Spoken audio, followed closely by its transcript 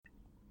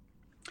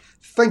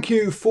Thank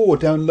you for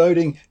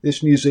downloading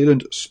this New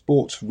Zealand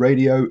Sports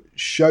Radio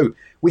show.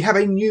 We have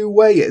a new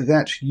way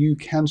that you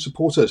can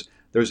support us.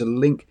 There is a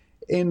link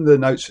in the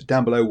notes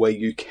down below where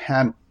you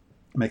can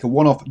make a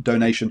one-off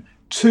donation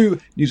to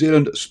New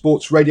Zealand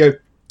Sports Radio.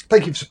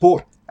 Thank you for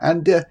support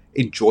and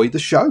enjoy the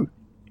show.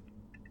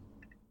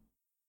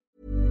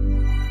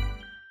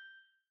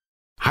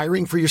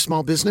 Hiring for your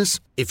small business?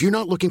 If you're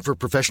not looking for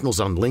professionals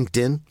on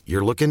LinkedIn,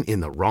 you're looking in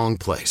the wrong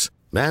place.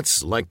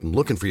 That's like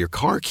looking for your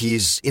car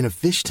keys in a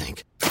fish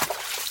tank.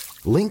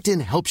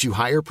 LinkedIn helps you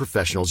hire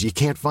professionals you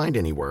can't find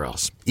anywhere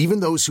else, even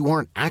those who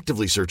aren't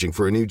actively searching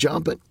for a new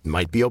job but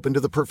might be open to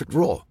the perfect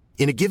role.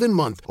 In a given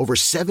month, over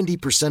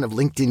 70% of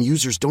LinkedIn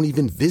users don't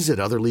even visit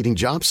other leading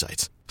job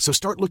sites. So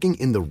start looking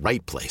in the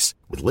right place.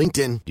 With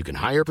LinkedIn, you can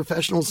hire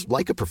professionals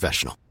like a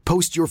professional.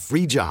 Post your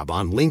free job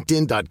on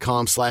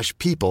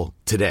linkedin.com/people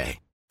today.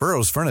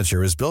 Burrow's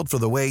furniture is built for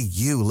the way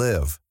you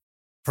live.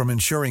 From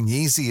ensuring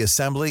easy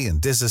assembly and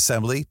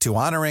disassembly to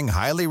honoring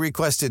highly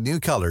requested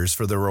new colors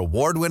for their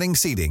award-winning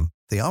seating,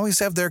 they always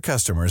have their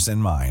customers in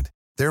mind.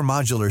 Their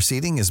modular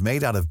seating is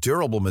made out of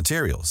durable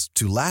materials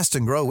to last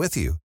and grow with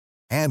you.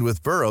 And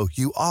with Burrow,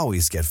 you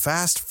always get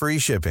fast, free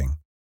shipping.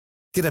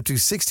 Get up to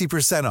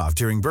 60% off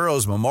during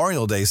Burrow's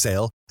Memorial Day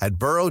sale at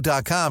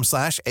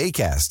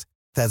burrow.com/ACAST.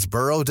 That's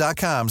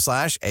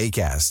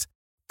burrow.com/ACAST.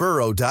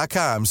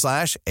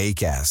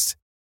 burrow.com/ACAST.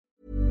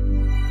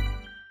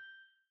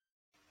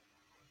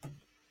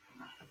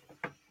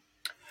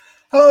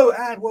 Hello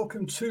and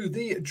welcome to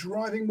the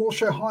Driving More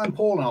Show. Hi, I'm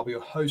Paul and I'll be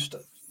your host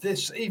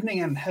this evening.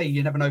 And hey,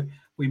 you never know,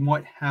 we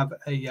might have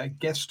a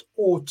guest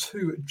or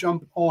two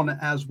jump on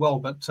as well,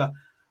 but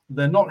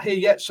they're not here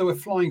yet. So we're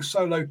flying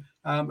solo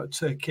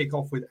to kick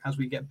off with as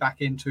we get back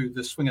into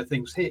the swing of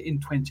things here in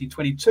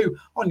 2022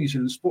 on New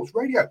Zealand Sports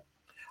Radio.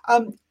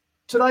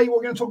 Today,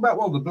 we're going to talk about,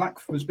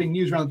 there's been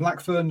news around the Black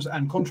Ferns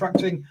and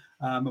contracting.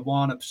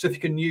 Moana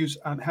Pacifica news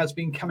has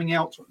been coming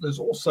out. There's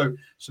also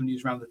some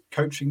news around the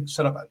coaching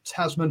setup at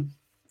Tasman.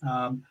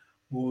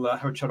 We'll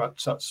have a chat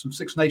about some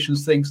Six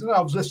Nations things. And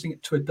I was listening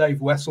to a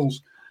Dave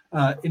Wessels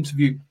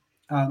interview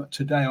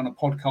today on a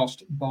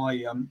podcast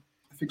by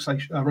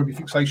Rugby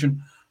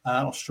Fixation,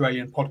 an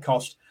Australian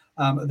podcast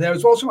there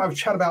as well. So I have a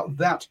chat about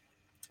that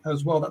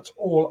as well. That's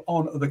all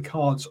on the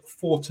cards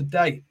for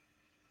today.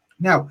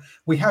 Now,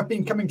 we have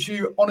been coming to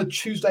you on a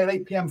Tuesday at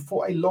 8 p.m.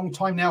 for a long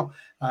time now,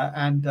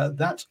 and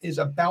that is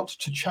about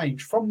to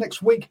change. From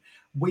next week,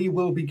 we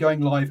will be going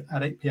live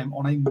at 8 p.m.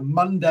 on a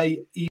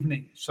Monday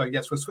evening. So,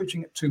 yes, we're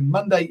switching it to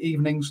Monday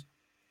evenings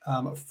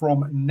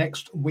from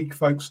next week,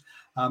 folks.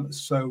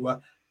 So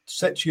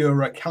set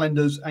your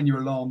calendars and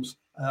your alarms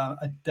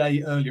a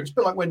day earlier. It's a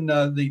bit like when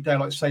the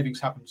daylight savings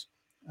happens,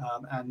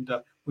 and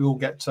we all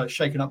get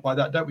shaken up by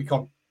that, don't we,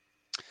 Con?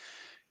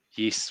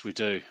 Yes, we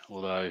do,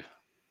 although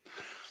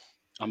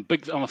I'm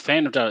a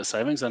fan of daylight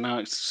savings. I know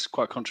it's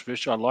quite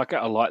controversial. I like it.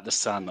 I like the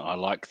sun. I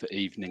like the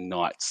evening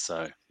nights.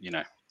 So,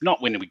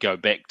 not when we go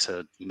back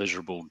to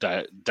miserable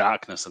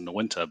darkness in the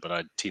winter, but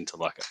I tend to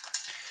like it.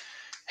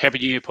 Happy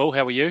New Year, Paul.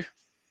 How are you?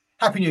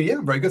 Happy New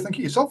Year. Very good. Thank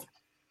you. Yourself?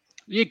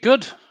 Yeah,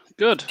 good.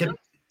 Get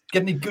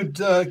any good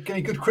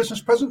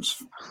Christmas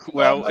presents?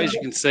 Well, as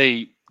you can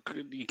see,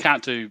 you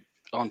can't do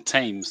on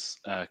Teams,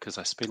 because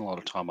I spend a lot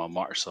of time on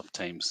Microsoft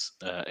Teams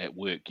at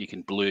work. You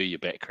can blur your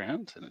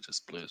background and it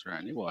just blurs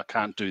around you. Well, I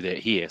can't do that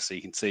here. So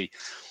you can see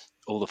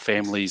all the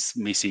family's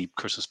messy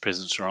Christmas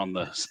presents are on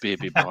the spare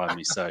bed behind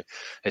me. So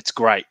it's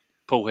great.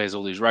 Paul has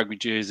all these rugby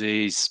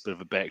jerseys, bit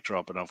of a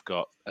backdrop, and I've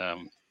got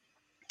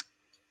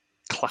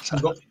clutter.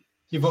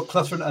 You've got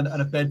clutter and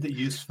a bed that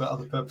you use for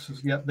other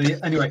purposes. Yeah. The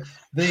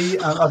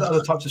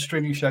other types of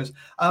streaming shows.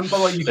 By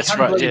the way, you can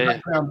blur your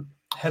background.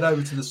 Head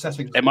over to the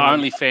settings. And my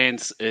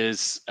OnlyFans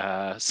is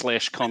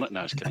 /Connett.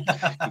 No, just kidding.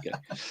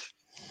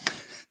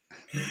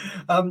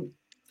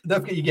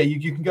 Don't forget,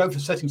 you can go for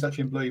settings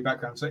actually and blur your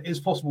background. So it is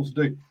possible to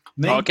do.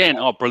 Again.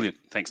 Oh, brilliant.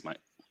 Thanks, mate.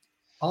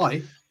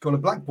 I got a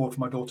blackboard for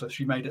my daughter.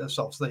 She made it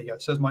herself. So there you go.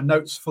 It says my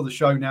notes for the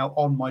show now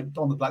on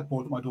the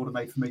blackboard that my daughter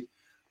made for me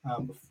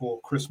for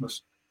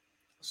Christmas.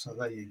 So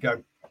there you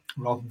go.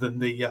 Rather than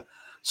the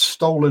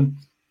stolen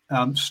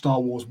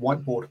Star Wars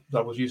whiteboard that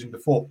I was using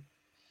before.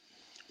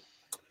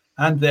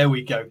 And there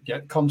we go.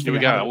 Here we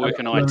go. I work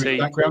in IT.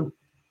 Background.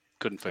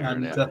 Couldn't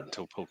figure it out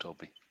until Paul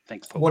told me.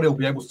 Thanks, Paul. What he'll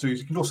be able to do is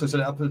you can also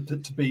set it up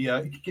to be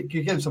you get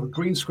yourself a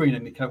green screen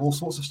and you can have all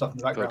sorts of stuff in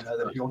the background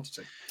there if you wanted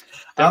to.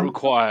 That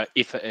require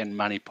effort and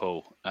money,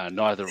 Paul.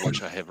 Neither of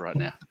which I have right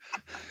now.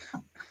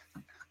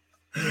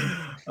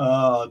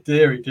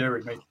 Deary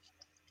me.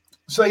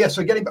 So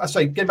getting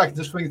back to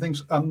the swing of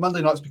things.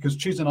 Monday nights, because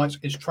Tuesday nights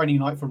is training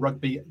night for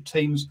rugby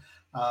teams,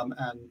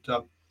 and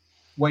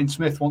Wayne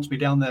Smith wants me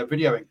down there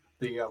videoing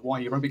the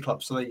YE Rugby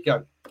Club. So there you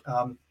go.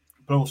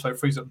 But also it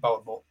frees up the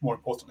bow more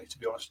importantly, to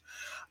be honest.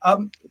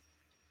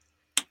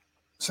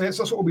 So yes,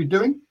 that's what we'll be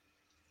doing.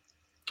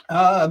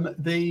 Have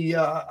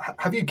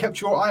you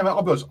kept your eye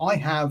on? I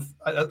have,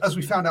 as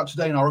we found out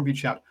today in our rugby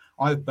chat,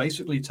 I've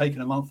basically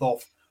taken a month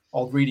off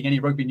of reading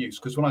any rugby news,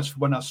 because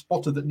when I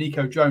spotted that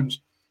Nico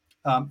Jones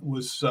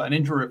was an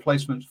injury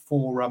replacement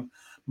for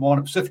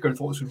Moana Pacifica and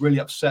thought this would really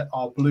upset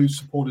our Blues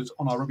supporters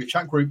on our rugby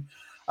chat group.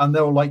 And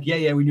they were like,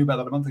 yeah, we knew about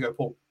that a month ago,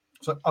 Paul.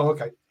 So,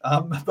 okay.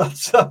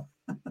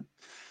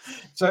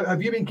 So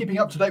have you been keeping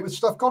up to date with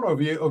stuff, Con, or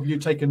have you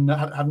taken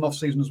had an off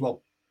season as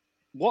well?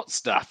 What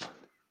stuff?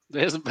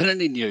 There hasn't been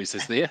any news,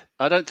 is there?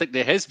 I don't think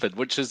there has been,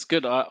 which is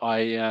good. No,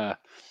 I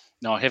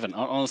haven't.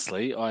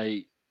 Honestly,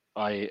 I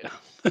I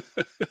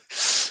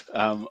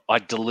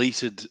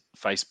deleted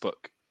Facebook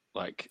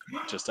like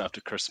just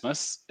after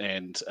Christmas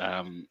and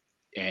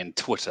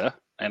Twitter,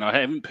 and I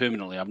haven't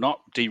permanently. I'm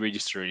not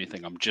deregistered or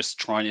anything. I'm just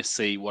trying to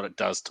see what it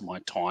does to my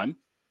time.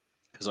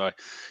 Because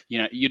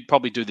you'd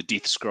probably do the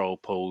death scroll,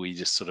 Paul. Where you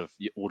just sort of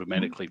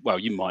automatically, well,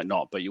 you might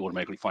not, but you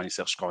automatically find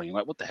yourself scrolling. You're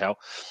like, what the hell?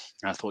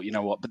 And I thought, you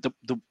know what? But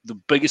the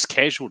biggest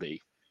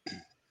casualty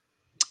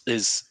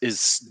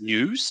is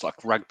news,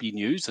 like rugby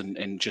news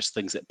and just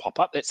things that pop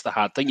up. That's the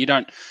hard thing.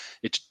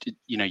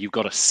 You've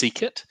got to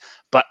seek it.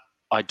 But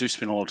I do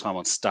spend a lot of time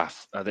on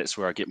stuff. That's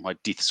where I get my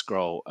death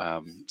scroll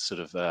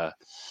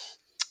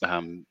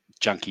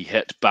junkie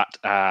hit. But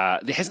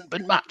there hasn't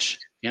been much.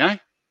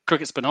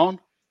 Cricket's been on.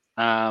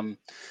 There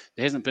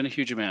hasn't been a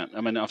huge amount.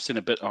 I mean, I've seen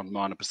a bit on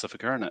Moana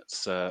Pacifica, and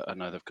it's I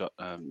know they've got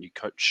new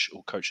coach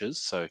or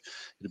coaches, so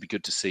it'll be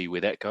good to see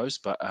where that goes.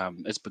 But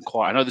it's been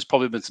quiet. I know there's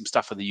probably been some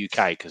stuff in the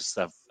UK because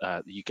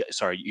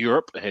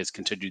Europe has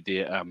continued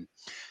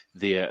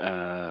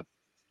their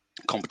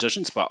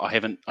competitions, but I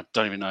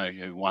don't even know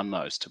who won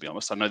those, to be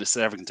honest. I know the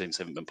South African teams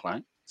haven't been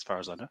playing, as far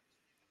as I know.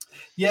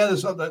 Yeah,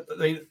 there's I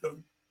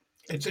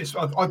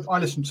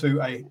listen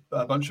to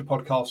a bunch of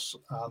podcasts.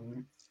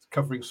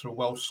 Covering sort of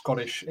Welsh,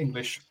 Scottish,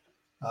 English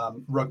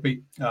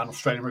rugby, and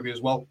Australian rugby as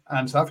well,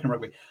 and South African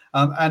rugby.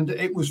 And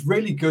it was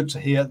really good to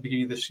hear at the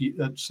beginning of this year,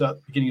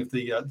 beginning of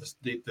the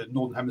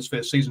Northern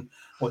Hemisphere season,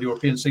 or the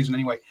European season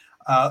anyway,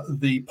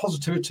 the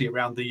positivity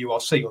around the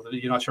URC, or the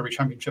United Rugby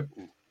Championship.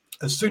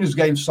 As soon as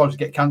games started to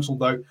get cancelled,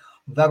 though,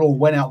 that all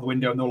went out the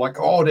window, and they're like,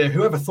 oh dear,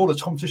 whoever thought a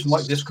competition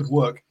like this could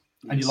work?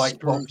 And you're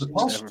like, well, for the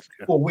past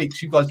 4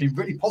 weeks, you guys have been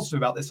really positive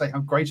about this, saying how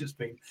great it's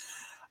been.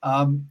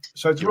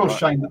 So it's a real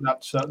shame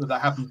that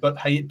happened, but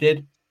hey, it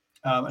did,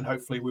 and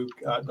hopefully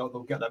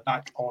they'll get that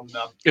back on.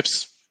 If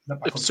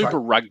Super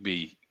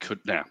Rugby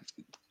could now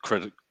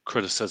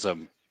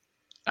criticism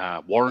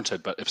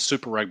warranted, but if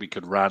Super Rugby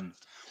could run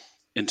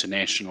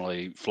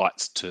internationally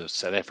flights to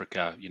South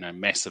Africa,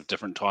 massive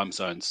different time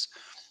zones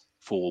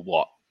for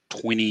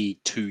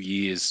 22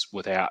 years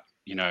without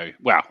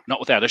not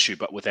without issue,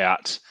 but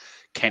without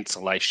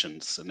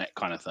cancellations and that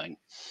kind of thing.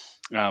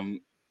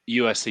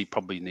 USC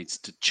probably needs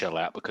to chill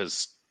out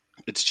because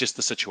it's just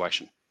the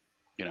situation,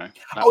 it's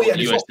not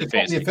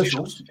the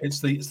officials;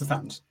 it's the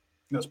fans.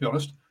 Let's be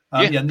honest.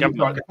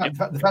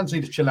 The fans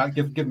need to chill out.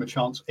 Give them a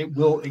chance. It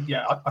will.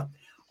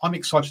 I'm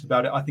excited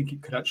about it. I think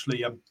it could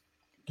actually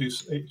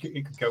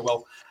it could go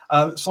well.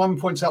 Simon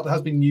points out there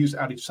has been news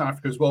out of South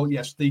Africa as well.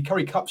 Yes, the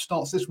Currie Cup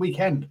starts this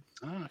weekend.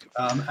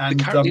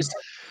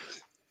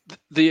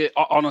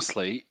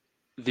 Honestly,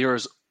 there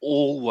is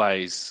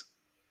always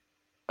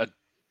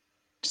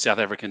South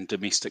African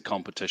domestic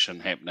competition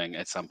happening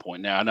at some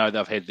point. Now I know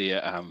they've had the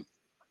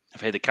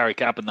Currie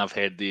Cup, and they've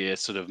had their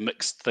sort of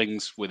mixed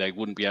things where they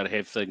wouldn't be able to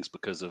have things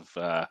because of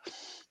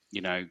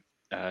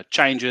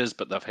changes,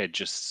 but they've had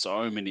just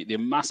so many. There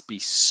must be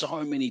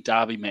so many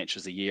derby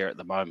matches a year at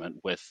the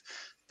moment with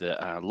the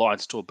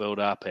Lions Tour build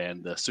up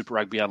and the Super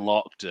Rugby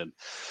Unlocked and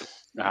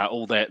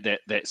all that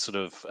sort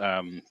of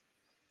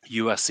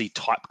URC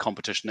type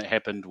competition that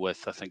happened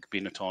with, I think,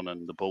 Benetton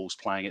and the Bulls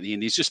playing at the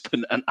end. There's just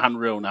been an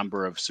unreal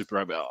number of Super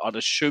Rugby. I'd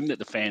assume that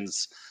the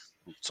fans,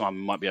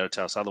 Simon might be able to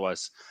tell us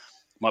otherwise,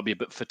 might be a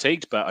bit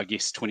fatigued, but I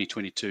guess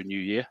 2022 new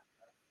year,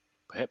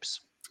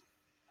 perhaps.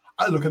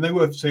 Look, and they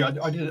were. See,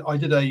 I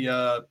did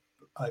a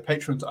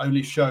patrons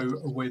only show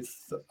with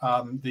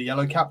the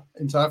Yellow Cap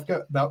in South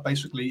Africa about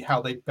basically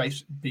how they've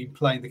been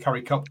playing the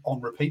Currie Cup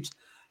on repeat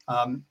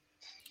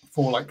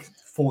for like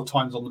 4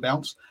 times on the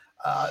bounce.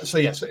 So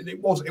yes, it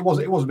was a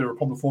bit of a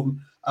problem for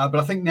them. But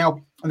I think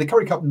now, and the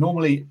Currie Cup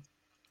normally,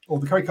 or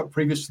the Currie Cup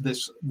previous to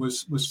this,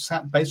 was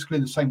sat basically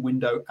in the same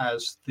window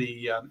as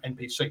the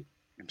NPC.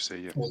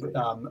 Or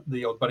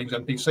the old Bunnings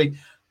NPC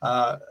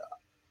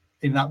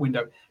in that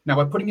window. Now,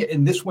 by putting it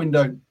in this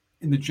window,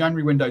 in the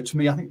January window, to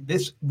me, I think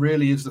this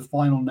really is the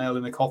final nail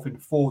in the coffin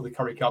for the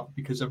Currie Cup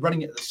because they're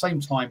running it at the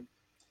same time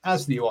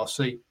as the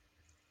URC.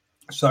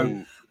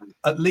 So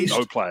at least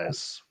no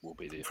players will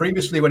be there.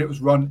 Previously, when it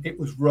was run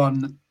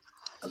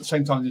at the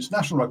same time as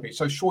international rugby.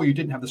 So sure, you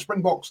didn't have the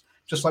Springboks,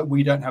 just like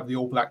we don't have the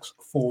All Blacks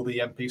for the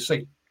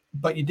NPC.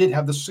 But you did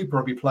have the Super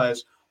Rugby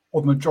players,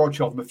 or the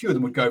majority of them. A few of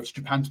them would go over to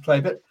Japan to play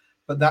a bit,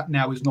 but that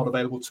now is not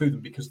available to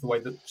them because of the way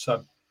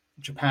that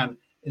Japan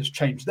has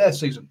changed their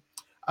season.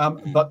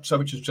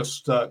 Which is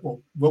just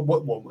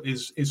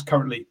is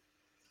currently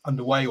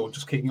underway or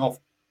just kicking off.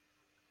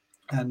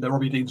 And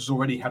Robbie Deans has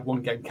already had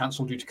one game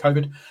cancelled due to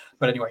COVID.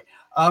 But anyway,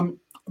 do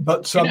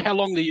you know how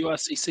long the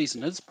URC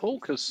season is, Paul?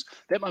 Because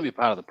that might be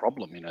part of the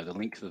problem. The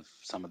length of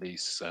some of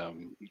these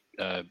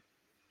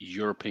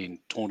European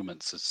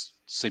tournaments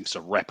seems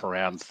to wrap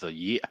around the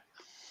year.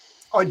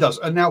 Oh, it does.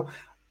 And now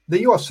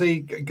The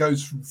URC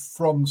goes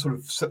from sort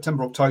of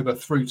September, October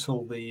through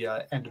till the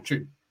end of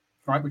June,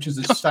 right? Which is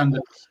the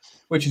standard,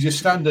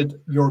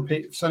 your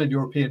standard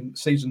European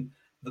season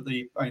that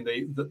the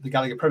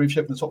Gallagher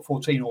Premiership and the top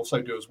 14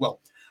 also do as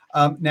well.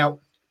 Now,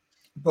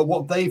 but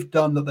what they've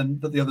done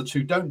that the other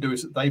two don't do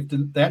is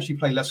that they actually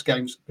play less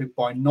games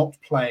by not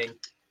playing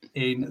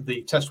in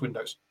the test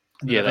windows.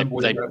 Yeah,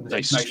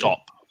 they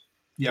stop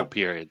for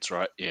periods,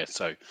 right? Yeah,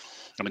 so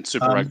I mean,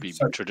 Super Rugby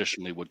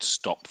traditionally would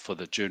stop for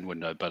the June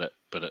window, but it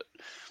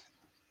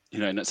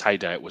in its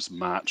heyday it was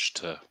March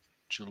to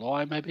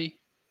July maybe,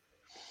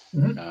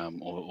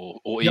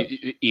 or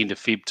end of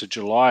Feb to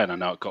July, and I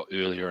know it got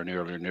earlier and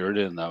earlier and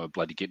earlier, and they were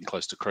bloody getting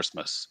close to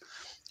Christmas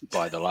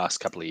by the last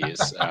couple of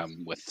years.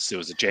 There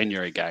was a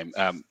January game.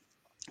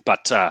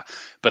 But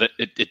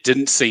it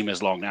didn't seem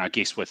as long. Now I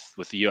guess with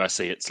the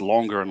URC it's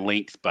longer in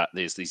length, but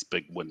there's these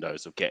big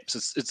windows of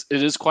gaps.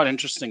 It is quite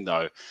interesting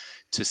though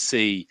to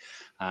see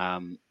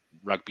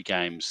rugby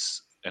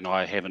games, and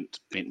I haven't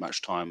spent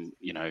much time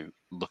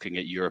looking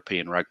at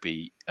European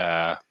rugby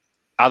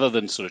other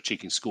than sort of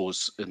checking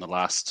scores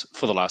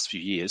for the last few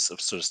years. I've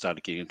sort of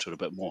started getting into it a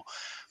bit more,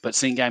 but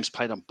seeing games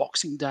played on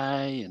Boxing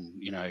Day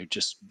and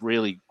just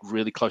really,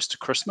 really close to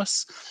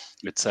Christmas,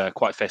 it's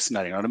quite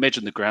fascinating. I'd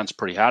imagine the ground's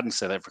pretty hard in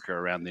South Africa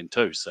around then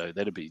too, so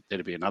that'd be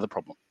another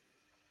problem.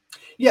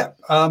 Yeah.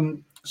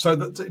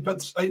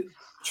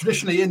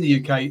 Traditionally in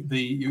the UK,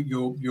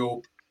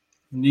 your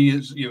New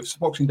Year's,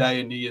 Boxing Day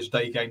and New Year's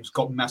Day games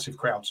got massive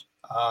crowds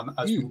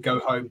as people go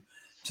home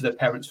to their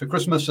parents for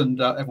Christmas, and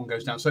everyone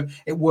goes down. So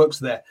it works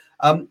there.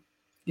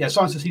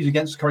 Science says he's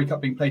against the Currie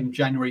Cup being played in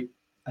January.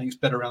 I think it's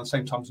better around the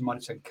same time as the Mitre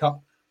 10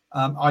 Cup.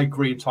 I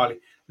agree entirely.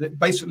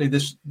 Basically,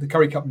 the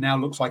Currie Cup now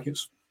looks like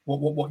it's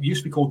what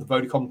used to be called the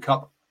Vodacom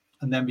Cup,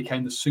 and then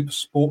became the Super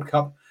Sport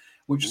Cup,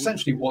 which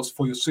essentially was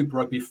for your Super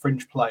Rugby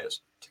fringe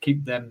players to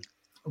keep them.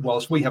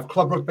 Whilst we have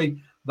club rugby,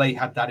 they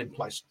had that in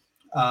place,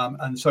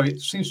 and so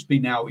it seems to be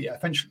now. Yeah,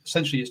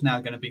 essentially, it's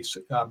now going to be,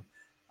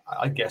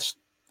 I guess,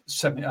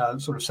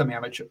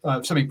 semi-amateur,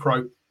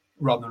 semi-pro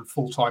rather than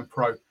full-time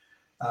pro.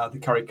 The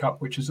Currie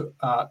Cup, which is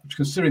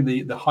considering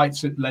the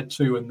heights it led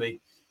to and the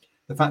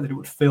fact that it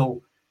would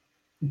fill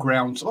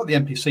grounds like the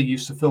NPC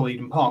used to fill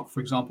Eden Park,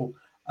 for example.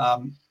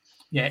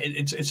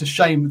 It's a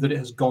shame that it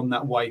has gone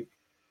that way.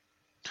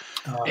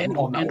 And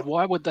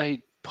why would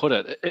they put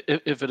it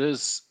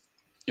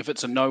if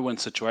it's a no-win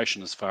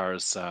situation as far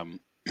as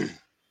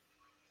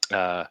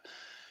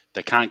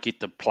they can't get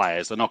the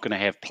players, they're not going to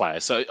have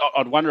players. So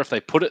I'd wonder if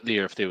they put it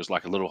there if there was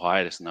like a little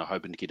hiatus and they're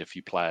hoping to get a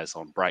few players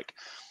on break.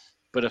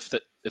 But if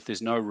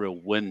there's no real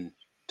win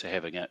to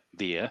having it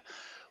there,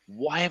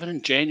 why have it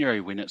in January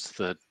when it's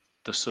the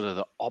sort of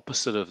the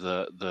opposite of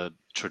the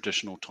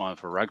traditional time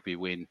for rugby,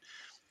 when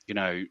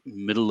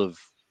middle of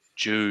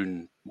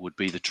June would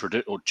be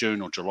or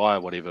June or July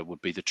or whatever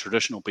would be the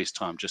traditional best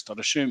time. Just I'd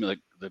assume that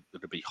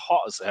it'd be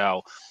hot as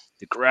hell,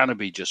 the ground would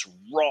be just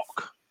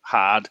rock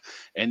hard,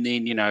 and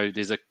then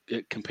there's a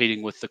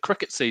competing with the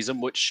cricket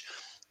season, which,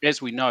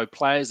 as we know,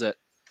 players and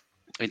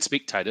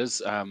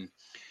spectators.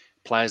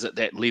 Players at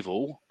that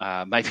level,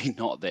 maybe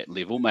not that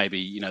level,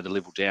 maybe the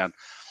level down,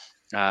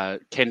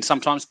 can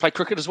sometimes play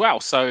cricket as well.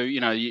 So you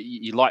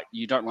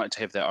don't like to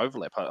have that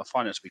overlap. I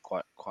find it to be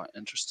quite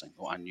interesting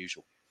or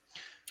unusual.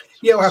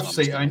 Yeah, we'll have to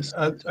see.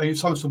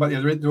 Someone's talking about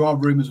there are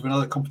rumours of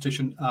another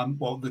competition.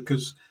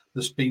 Because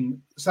there's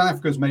been South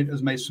Africa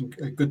has made some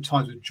good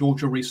times with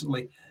Georgia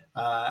recently,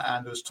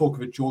 and there's talk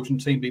of a Georgian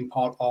team being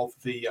part of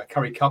the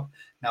Currie Cup.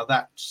 Now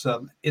that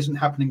isn't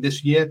happening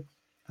this year.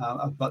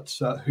 But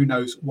who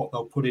knows what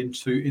they'll put in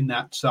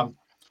that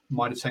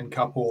Mitre 10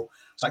 Cup or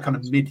that kind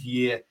of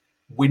mid-year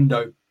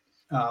window,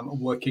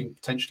 working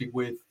potentially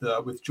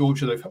with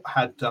Georgia. They've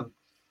had an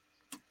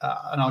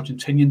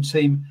Argentinian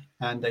team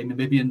and a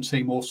Namibian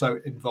team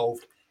also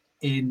involved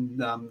in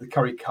the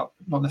Currie Cup,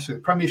 not necessarily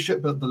the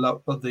Premiership, but the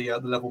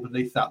level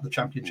beneath that, the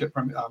Championship.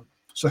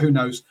 So who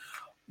knows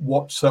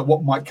what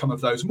might come of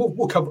those? And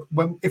we'll cover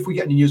if we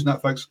get any news on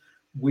that, folks.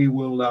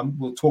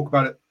 We'll talk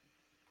about it.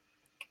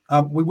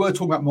 We were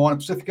talking about Moana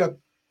Pacifica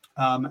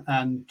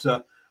and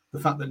the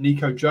fact that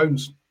Nico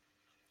Jones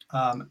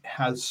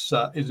is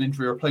an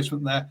injury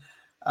replacement there.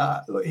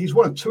 He's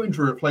one of two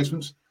injury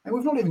replacements, and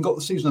we've not even got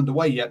the season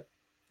underway yet.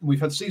 We've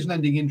had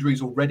season-ending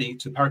injuries already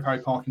to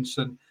Parry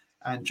Parkinson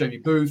and Jamie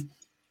Booth.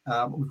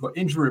 We've got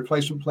injury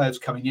replacement players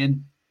coming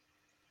in.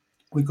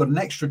 We've got an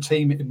extra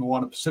team in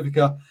Moana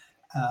Pacifica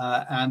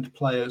and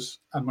players.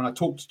 And when I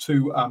talked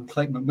to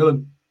Clayton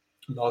McMillan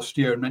last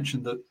year and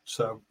mentioned that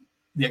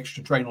the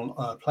extra drain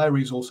on player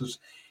resources,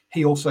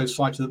 he also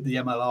cited that the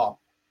MLR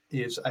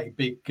is has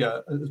been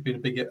a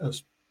big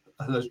has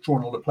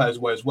drawn all the players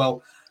away as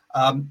well.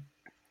 I'm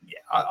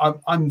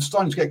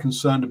starting to get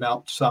concerned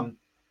about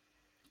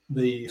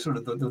the sort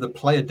of the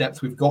player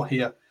depth we've got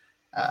here,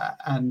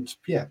 and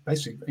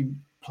basically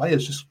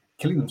players just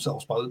killing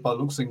themselves by the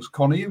looks of things.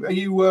 Con, am I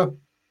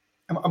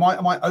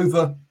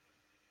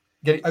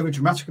getting over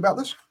dramatic about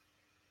this?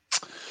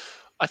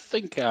 I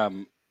think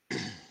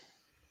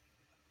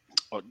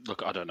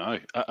Look, I don't know.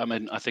 I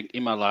mean, I think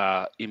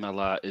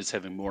MLR is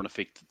having more of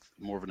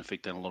an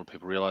effect than a lot of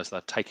people realise.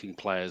 They're taking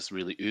players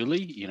really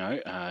early,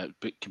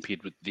 but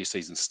compared with their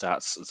season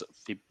starts, is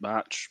it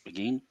March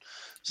again?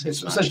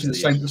 It's essentially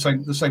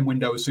the same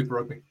window as Super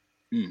Rugby.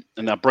 And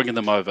they're bringing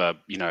them over,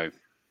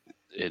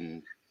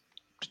 in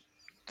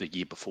the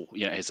year before,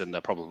 as in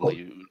they're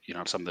probably,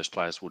 some of those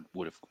players would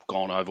have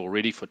gone over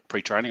already for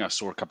pre-training. I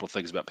saw a couple of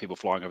things about people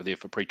flying over there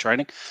for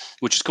pre-training,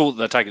 which is cool that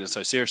they're taking it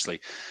so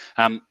seriously.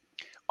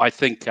 I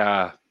think,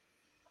 to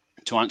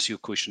answer your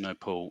question, though,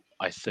 Paul,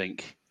 I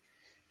think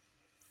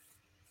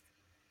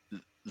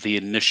the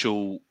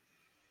initial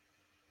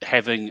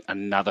having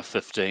another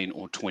 15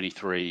 or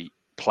 23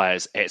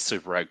 players at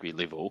Super Rugby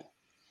level,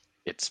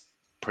 it's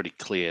pretty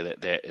clear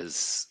that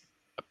is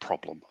a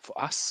problem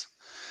for us.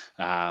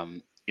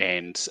 The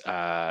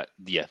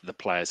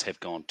players have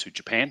gone to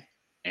Japan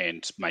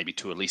and maybe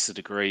to a lesser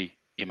degree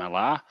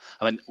MLR.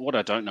 I mean, what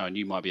I don't know, and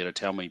you might be able to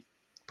tell me,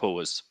 Paul,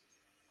 is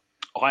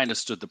I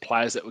understood the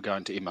players that were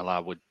going to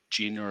MLR were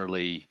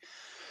generally,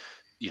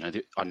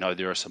 I know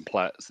there are some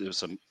players, there were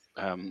some,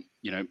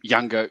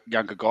 younger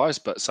guys,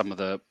 but some of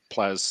the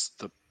players,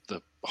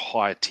 the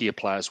higher tier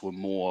players were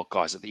more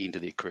guys at the end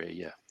of their career.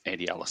 Yeah,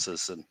 Andy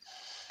Ellis's and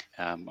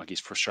I guess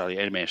for Australia,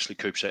 Adam Ashley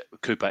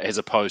Cooper, as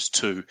opposed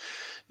to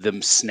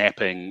them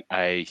snapping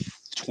a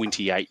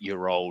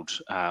 28-year-old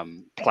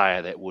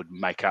player that would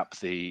make up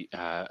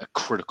a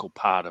critical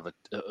part of a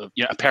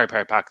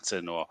Perry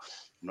Parkinson, or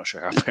I'm not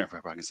sure how Perry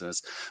Parkinson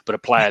is, but a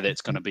player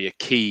that's going to be a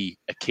key,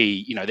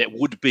 that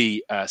would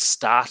be a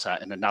starter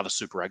in another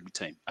Super Rugby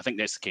team. I think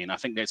that's the key, and I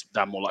think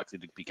they're more likely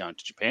to be going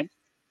to Japan.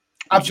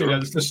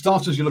 Absolutely, the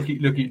starters you're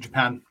looking at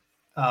Japan.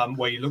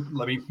 Where you look,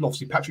 I mean,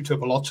 obviously Patrick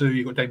Tuipulotu,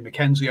 you've got David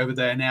McKenzie over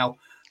there now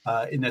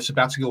in their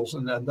sabbaticals,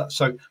 and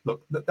so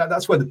look,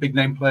 that's where the big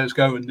name players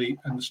go and the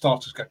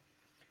starters go.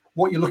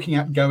 What you're looking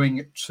at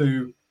going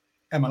to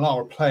MLR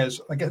are players,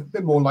 I guess, a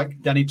bit more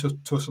like Danny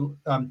Tuilasa.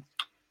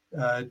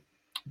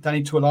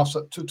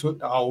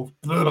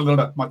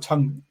 My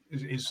tongue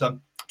is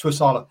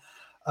Tuisala,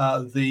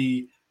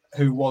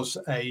 who was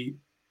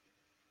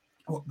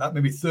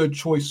maybe third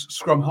choice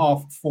scrum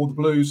half for the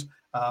Blues,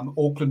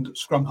 Auckland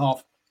scrum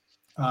half.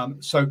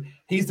 So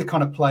he's the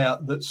kind of player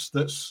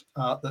that's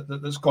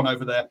gone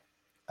over there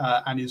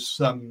and is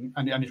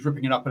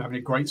ripping it up and having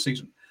a great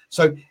season.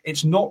 So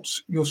it's not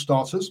your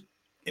starters.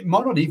 It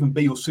might not even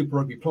be your Super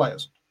Rugby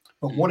players.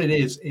 But what it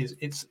is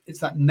it's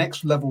that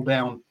next level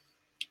down.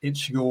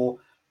 It's your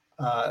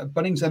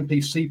Bunnings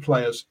NPC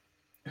players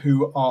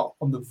who are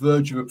on the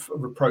verge of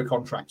a pro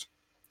contract.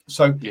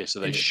 So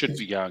they should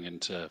be going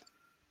into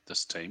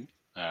this team.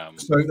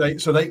 So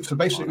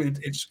basically,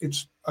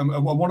 it's one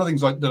of the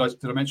things that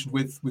I mentioned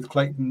with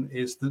Clayton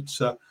is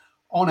that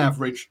on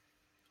average,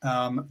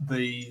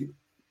 looking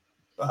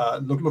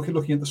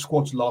at the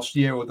squads last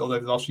year or over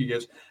the last few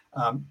years,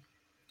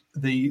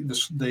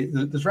 there's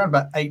around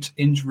about 8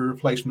 injury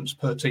replacements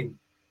per team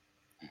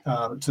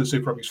to the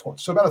Super Rugby squad.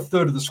 So about a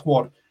third of the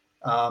squad,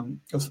 a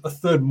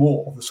third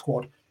more of the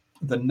squad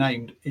than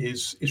named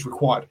is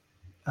required.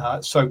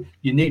 So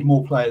you need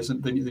more players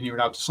than you're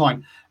allowed to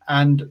sign.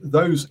 And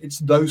it's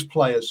those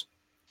players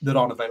that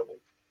aren't available,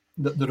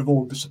 that have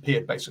all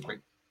disappeared basically,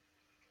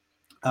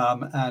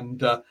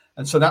 and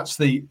so that's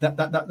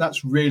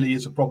that's really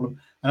is a problem.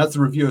 And as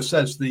the reviewer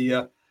says,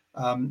 with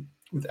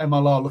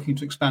MLR looking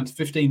to expand to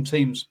 15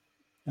 teams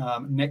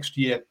next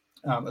year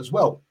as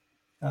well,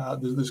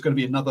 there's going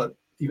to be another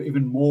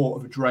even more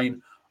of a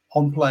drain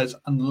on players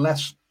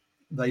unless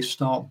they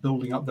start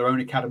building up their own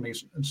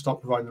academies and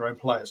start providing their own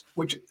players,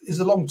 which is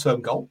a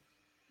long-term goal,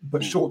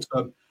 but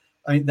short-term.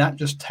 I mean, that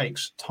just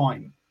takes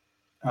time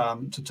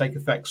to take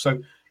effect.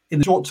 So in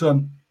the short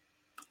term,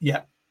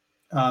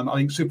 I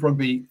think Super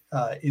Rugby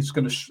is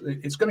going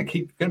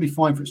to be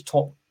fine for its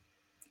top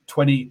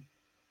 20,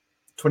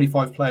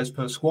 25 players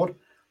per squad,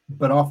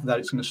 but after that,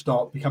 it's going to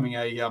start becoming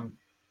an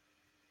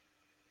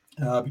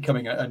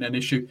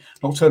issue.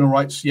 Nocturnal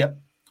Rights,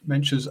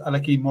 mentions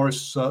Aleki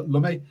Morris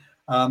Lume,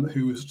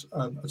 who was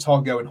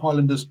Otago and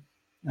Highlanders,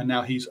 and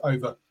now he's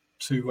over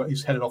to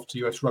he's headed off to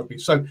US Rugby.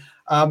 So.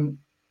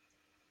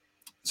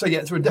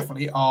 There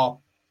definitely are.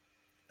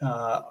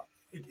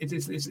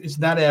 It's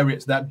that area,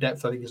 it's that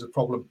depth. I think is a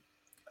problem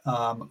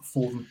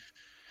for them.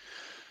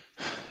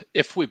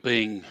 If we're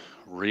being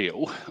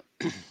real,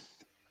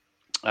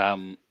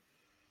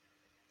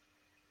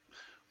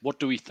 what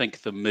do we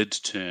think the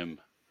midterm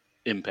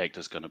impact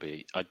is going to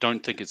be? I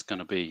don't think it's going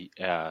to be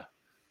our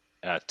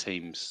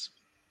teams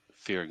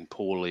faring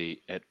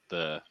poorly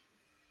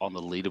on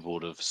the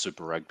leaderboard of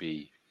Super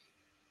Rugby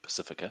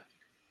Pacifica.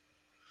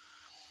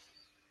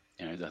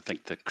 I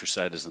think the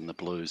Crusaders and the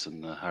Blues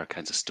and the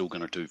Hurricanes are still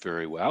going to do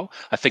very well.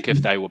 I think if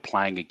they were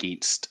playing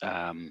against,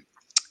 the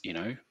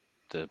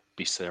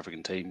best South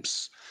African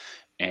teams,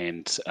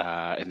 and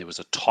there was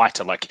a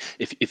tighter, like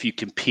if you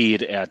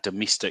compared our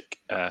domestic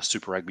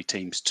Super Rugby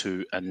teams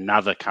to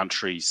another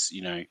country's,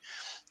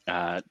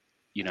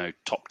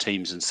 top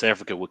teams in South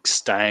Africa were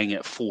staying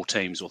at 4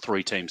 teams or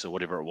 3 teams or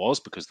whatever it was,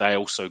 because they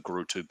also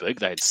grew too big.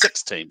 They had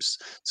 6 teams.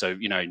 So,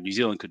 New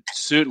Zealand could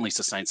certainly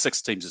sustain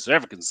 6 teams as South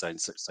Africa can sustain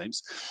 6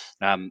 teams.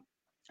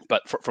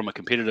 But from a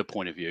competitive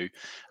point of view,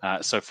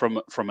 so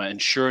from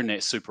ensuring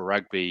that Super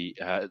Rugby,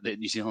 that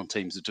New Zealand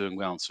teams are doing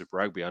well in Super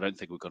Rugby, I don't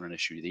think we've got an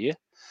issue there.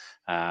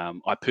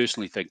 I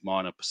personally think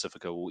Moana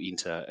Pacifica will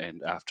enter,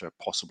 and after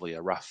possibly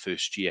a rough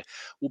first year,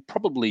 will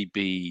probably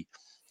be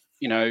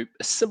a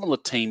similar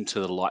team to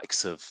the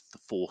likes of the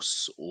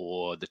Force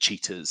or the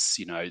Cheetahs.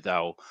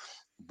 They'll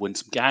win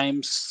some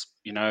games.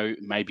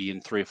 Maybe in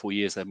 3 or 4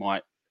 years they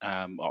might.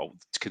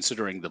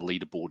 Considering the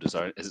leaderboard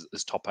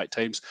is top 8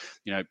 teams,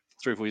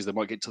 3 or 4 years they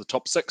might get to the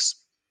top 6.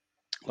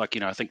 Like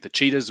I think the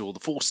Cheetahs or the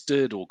Force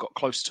did or got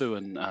close to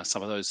in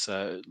some of those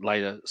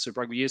later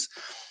Super Rugby years.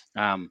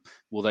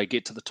 Will they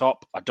get to the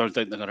top? I don't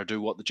think they're going to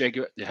do what the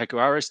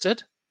Jaguares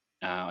did.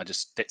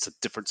 That's a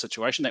different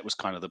situation. That was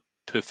kind of the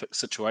perfect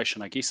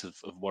situation, I guess, of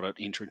what an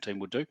entering team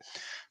would do.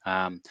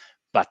 It'll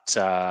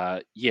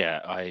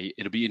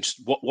be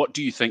interesting. What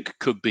do you think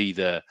could be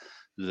the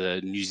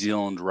New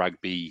Zealand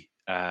rugby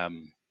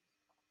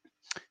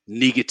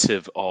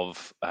negative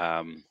of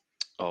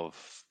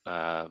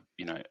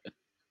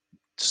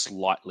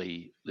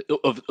slightly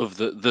of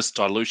this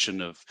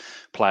dilution of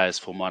players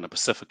for Moana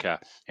Pacifica,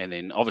 and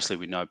then obviously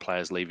we know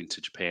players leaving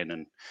to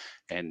Japan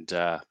and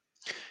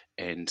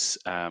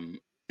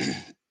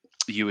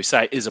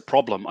USA is a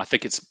problem. I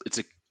think it's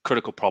a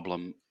critical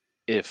problem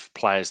if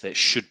players that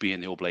should be in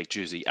the All Black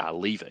jersey are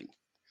leaving,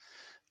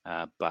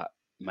 but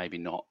maybe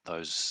not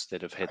those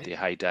that have had their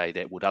heyday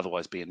that would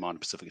otherwise be in Moana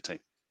Pacifica team.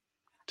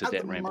 Did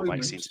that ramble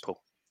make sense, Paul?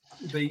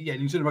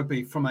 New Zealand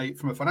Rugby, from a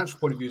financial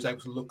point of view, is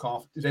able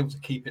to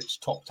keep its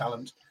top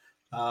talent,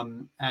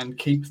 and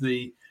keep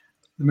the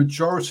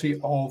majority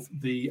of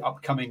the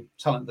upcoming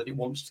talent that it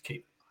wants to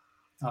keep.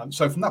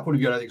 So from that point of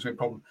view, I don't think it's a big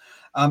problem.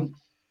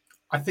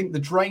 I think the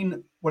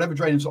drain, whatever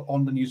drain is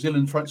on the New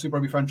Zealand Super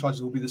Rugby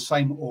franchises, will be the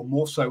same or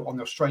more so on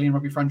the Australian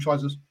rugby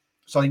franchises.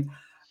 So I think,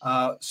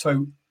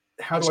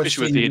 how do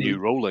especially with their new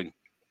ruling,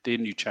 their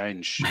new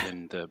change,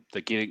 and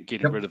the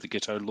getting rid of the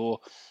ghetto law.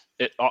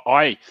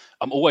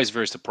 I'm always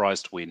very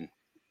surprised when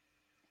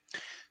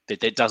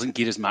that doesn't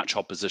get as much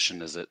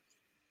opposition as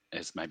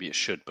maybe it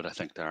should, but I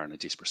think they're in a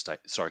desperate state.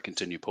 Sorry,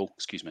 continue, Paul.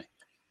 Excuse me.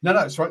 No,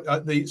 it's right. I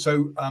think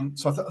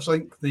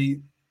the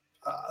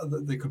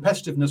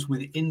competitiveness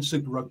within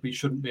Super Rugby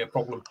shouldn't be a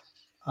problem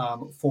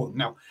for them.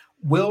 Now,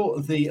 will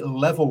the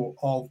level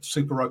of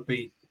Super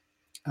Rugby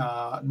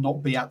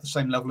not be at the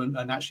same level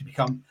and actually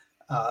become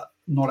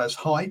not as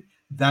high?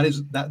 That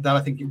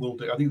I think it will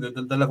do. I think that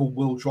the level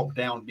will drop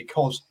down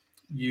because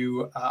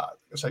you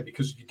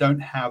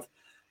don't have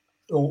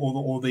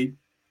or the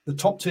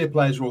top tier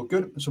players are all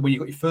good. So when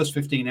you've got your first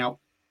 15 out,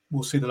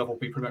 we'll see the level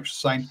be pretty much the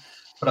same.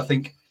 But I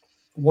think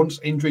once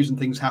injuries and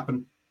things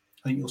happen,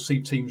 I think you'll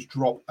see teams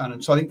drop.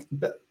 And so I think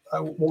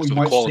what we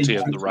might see, the quality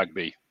of the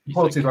rugby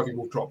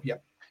will drop. Yeah.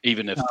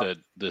 Even if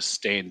the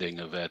standing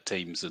of our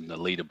teams in the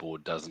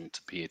leaderboard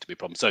doesn't appear to be a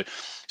problem.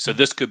 So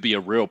this could be a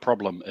real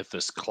problem if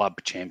this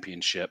club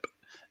championship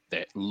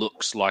that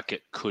looks like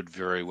it could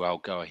very well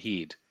go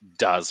ahead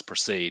does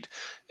proceed,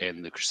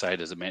 and the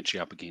Crusaders are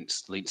matching up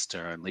against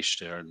Leinster and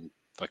Leicester and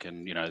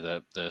fucking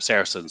the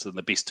Saracens and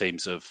the best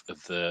teams of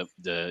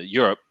the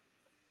Europe,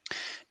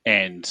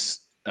 and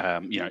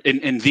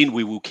and then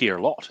we will care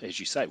a lot, as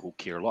you say, we'll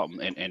care a lot,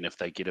 and if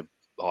they get a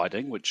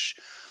hiding, which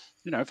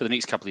for the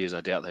next couple of years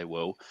I doubt they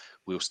will,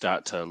 we'll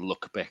start to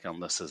look back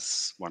on this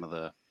as one of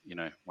the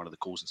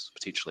causes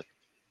potentially.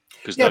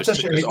 Because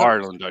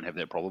Ireland don't have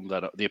that problem.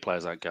 Their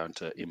players aren't going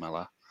to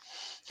MLR.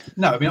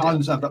 No, I mean, I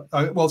understand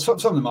that. Well, some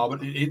of them are,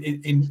 but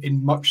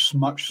in much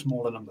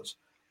smaller numbers.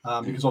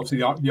 Because obviously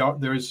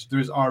there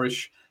is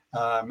Irish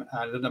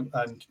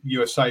and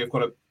USA have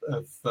got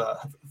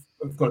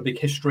a big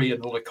history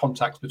and a lot of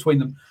contacts between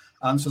them.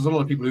 So there's a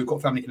lot of people who've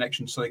got family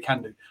connections, so they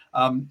can do.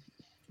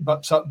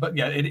 But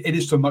yeah, it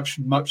is to a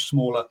much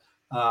smaller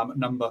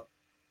number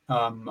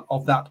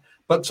of that.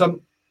 But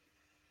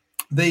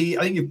I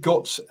think you've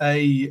got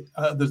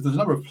there's a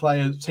number of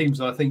teams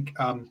that I think.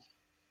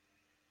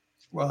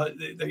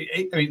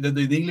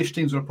 The English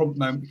teams are a problem at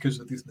the moment because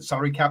of the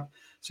salary cap.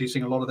 So you're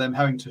seeing a lot of them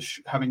having to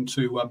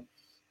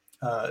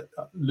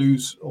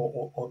lose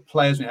or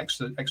players,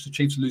 extra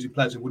chiefs losing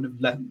players who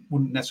wouldn't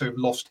necessarily have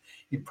lost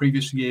in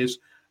previous years,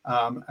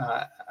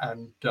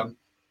 and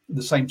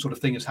the same sort of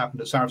thing has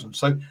happened at Saracens.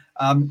 So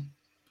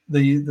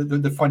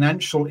the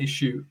financial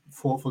issue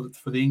for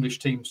the English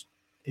teams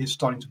is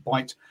starting to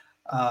bite.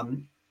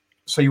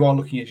 So you are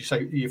looking, as you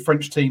say, your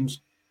French teams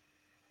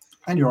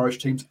and your Irish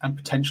teams, and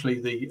potentially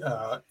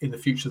in the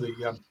future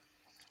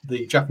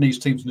the Japanese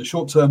teams in the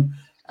short term,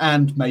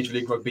 and Major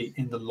League Rugby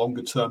in the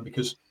longer term.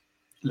 Because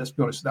let's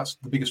be honest, that's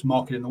the biggest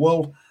market in the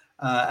world,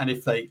 and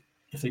if they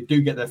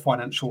do get their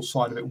financial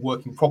side of it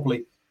working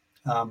properly,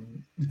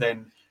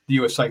 then the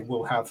USA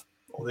will have,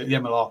 or the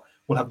MLR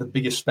will have the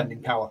biggest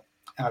spending power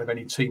out of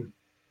any team,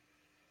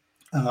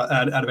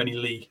 out of any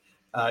league,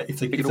 if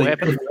they get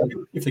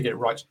it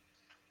right.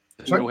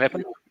 It will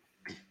happen.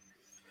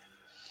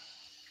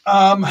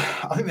 I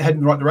think they're heading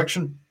in the right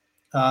direction,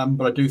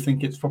 but I do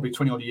think it's probably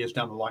 20 odd years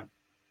down the line.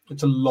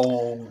 It's a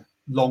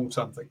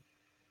long-term thing.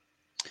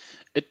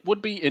 It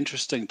would be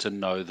interesting to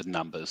know the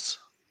numbers.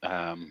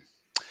 I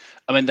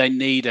mean, they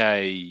need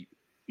an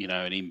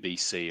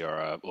NBC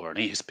or an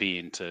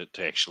ESPN to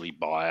actually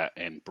buy it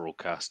and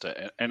broadcast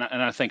it, and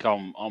I think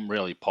I'm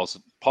really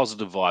positive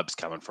vibes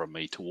coming from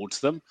me towards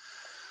them.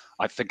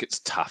 I think it's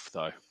tough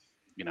though.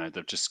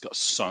 They've just got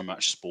so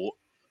much sport,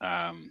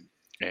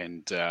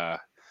 and I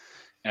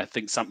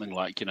think something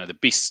like the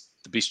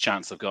best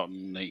chance they've got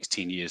in the next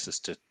 10 years is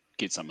to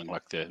get something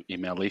like the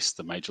MLS,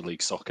 the Major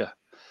League Soccer.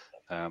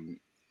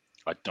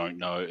 I don't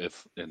know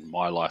if in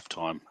my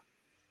lifetime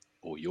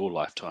or your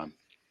lifetime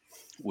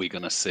we're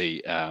going to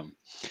see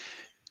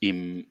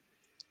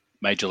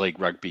Major League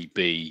Rugby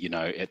be,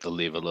 at the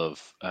level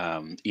of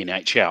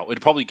NHL.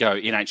 It'd probably go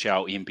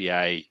NHL,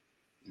 NBA,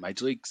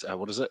 Major Leagues.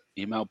 What is it?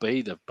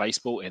 MLB, the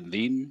baseball, and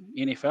then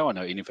NFL. I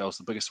know NFL is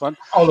the biggest one.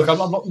 Oh, look, I'm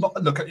not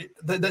look.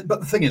 But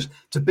the thing is,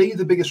 to be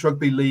the biggest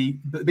rugby league,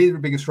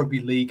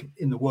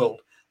 in the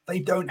world, they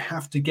don't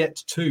have to get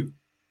to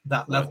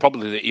that level.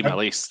 Probably the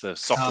MLS, the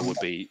soccer would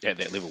be at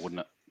that level,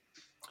 wouldn't it?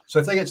 So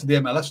if they get to the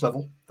MLS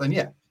level, then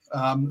yeah.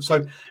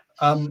 So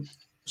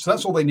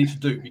that's all they need to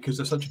do because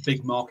they're such a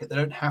big market. They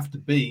don't have to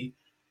be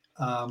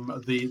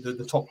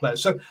the top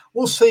players. So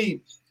we'll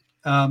see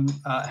how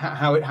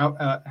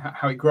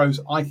it grows.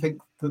 I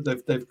think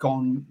that they've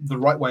gone the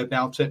right way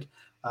about it.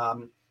 I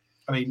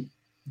mean,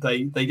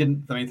 they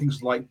didn't. I mean,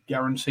 things like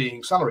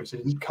guaranteeing salaries. They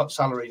didn't cut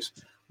salaries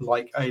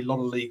like a lot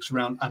of leagues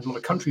around and a lot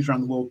of countries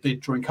around the world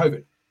did during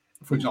COVID.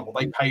 For example,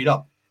 they paid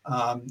up.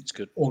 It's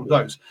good. All of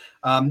those.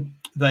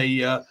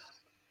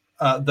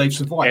 They've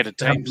survived. Added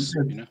teams,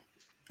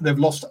 They've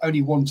lost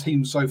only one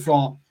team so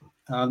far,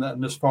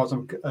 and as far as they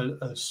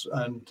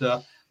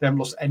haven't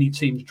lost any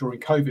teams during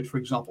COVID, for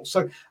example.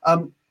 So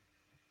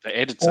they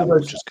added some,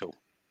 which is cool.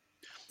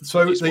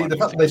 So the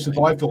fact that they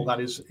survived all that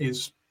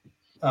is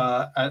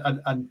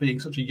and being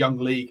such a young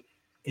league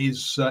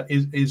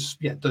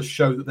does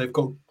show that they've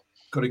got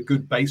a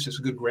good basis,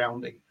 a good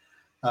grounding,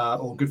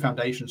 or good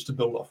foundations to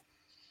build off.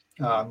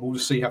 We'll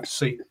just have to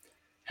see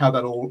how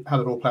that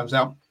all plans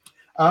out.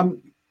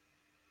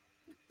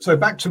 So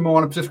back to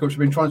Moana Pacifica, which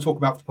we've been trying to talk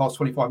about for the past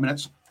 25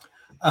 minutes.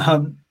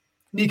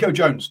 Nico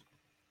Jones,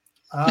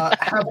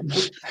 have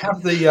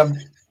the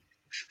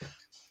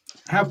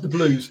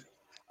Blues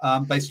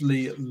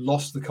basically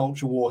lost the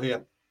culture war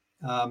here?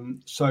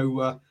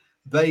 So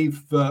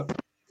they've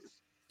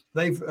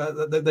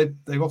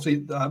obviously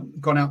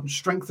gone out and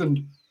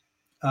strengthened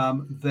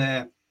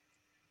their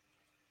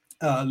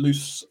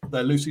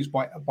Lucy's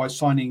by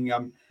signing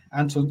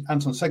Anton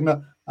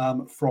Segner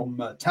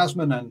from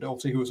Tasman, and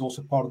obviously who was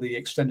also part of the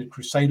Extended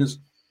Crusaders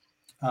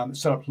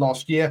set up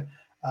last year,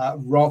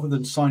 rather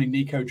than signing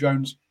Nico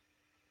Jones.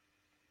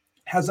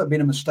 Has that been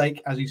a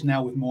mistake, as he's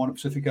now with Moana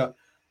Pacifica?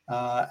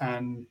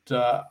 And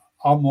are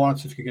Moana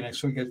Pacifica going to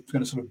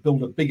sort of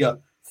build a bigger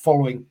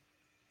following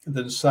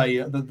than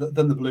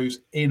than the Blues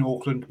in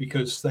Auckland,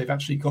 because they've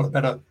actually got a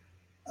better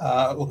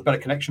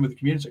connection with the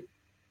community?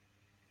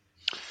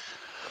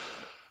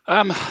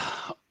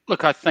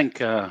 Look, I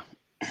think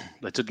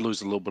they did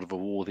lose a little bit of a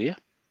war there,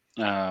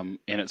 and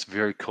it's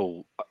very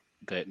cool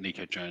that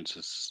Nico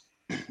Jones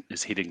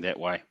is heading that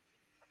way.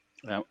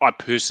 I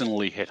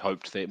personally had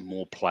hoped that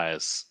more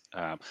players,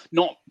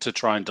 not to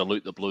try and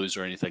dilute the Blues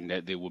or anything,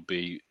 that there would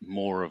be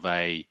more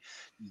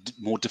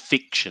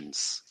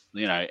defections,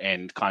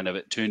 and kind of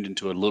it turned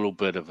into a little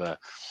bit of a,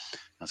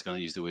 I was going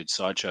to use the word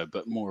sideshow,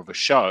 but more of a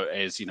show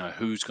as,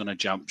 who's going to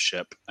jump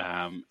ship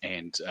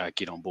and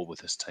get on board with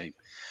this team.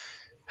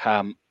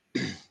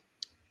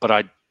 But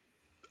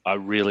I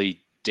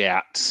really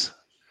doubt.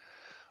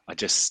 I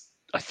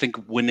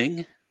think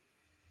winning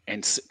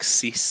and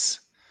success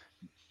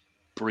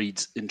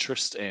breeds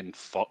interest and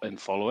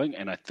following,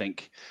 and I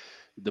think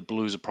the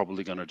Blues are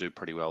probably going to do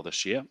pretty well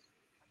this year.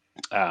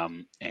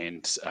 And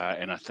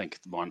I think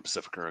Moana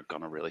Pacifica are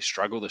going to really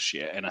struggle this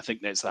year, and I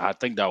think that's the hard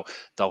thing.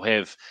 They'll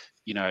have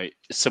a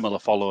similar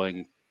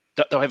following.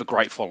 They'll have a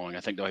great following.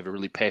 I think they'll have a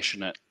really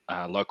passionate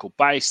local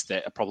base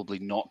that are probably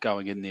not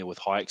going in there with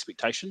high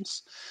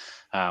expectations.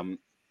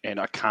 And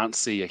I can't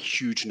see a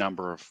huge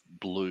number of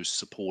Blues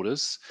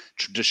supporters,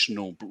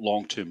 traditional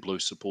long-term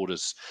Blues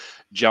supporters,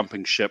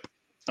 jumping ship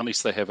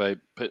unless they have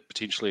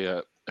potentially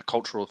a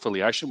cultural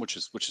affiliation, which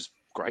is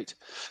great.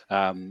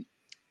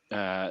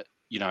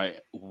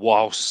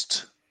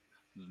 Whilst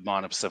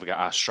Moana Pacifica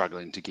are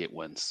struggling to get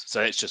wins.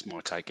 So that's just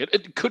my take.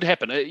 It could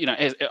happen,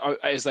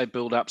 as they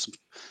build up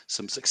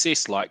some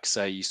success, like,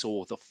 say, you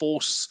saw the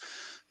Force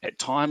at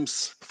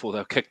times before they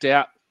were kicked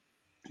out.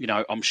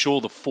 I'm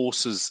sure the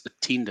Force's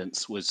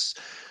attendance was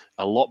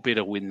a lot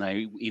better when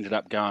they ended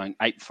up going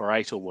 8 for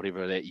 8 or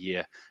whatever that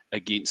year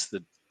against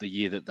the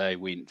year that they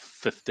went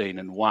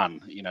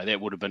 15-1.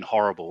 That would have been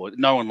horrible.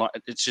 No one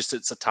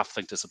it's a tough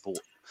thing to support.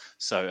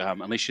 So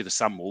unless you're the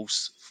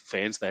Sunwolves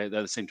fans, they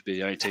seem to be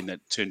the only team that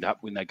turned up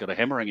when they got a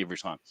hammering every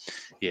time.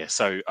 Yeah,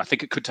 so I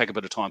think it could take a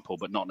bit of time, Paul,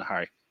 but not in a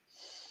hurry.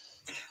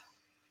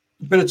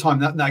 bit of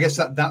time. I guess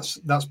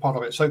that's part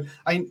of it. So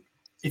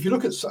if you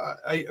look at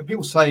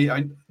people say,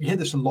 you hear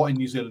this a lot in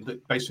New Zealand,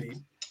 that basically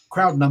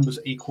crowd numbers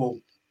equal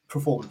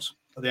performance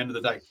at the end of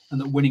the day, and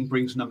that winning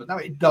brings numbers. Now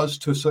it does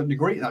to a certain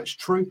degree. That's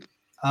true,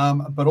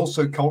 but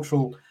also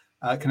cultural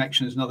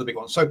connection is another big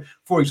one. So,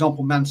 for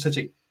example, Man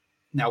City.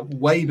 Now,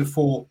 way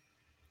before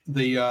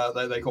they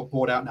got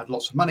bought out and had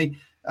lots of money,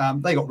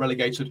 they got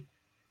relegated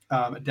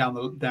down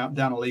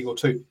a league or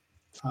two,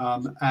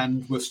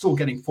 and were still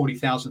getting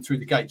 40,000 through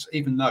the gates,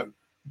 even though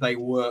they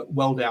were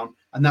well down,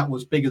 and that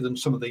was bigger than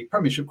some of the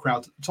Premiership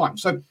crowds at the time.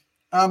 So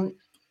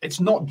it's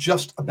not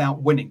just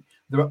about winning.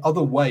 There are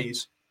other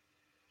ways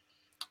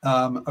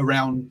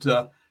around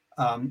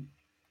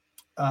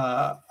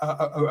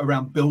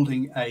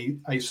building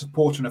a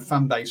support and a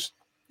fan base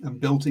and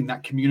building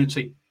that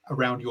community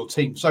around your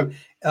team. So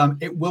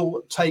it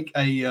will take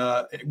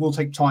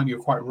time. You're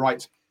quite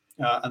right,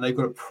 and they've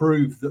got to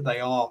prove that they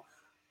are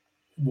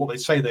what they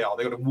say they are.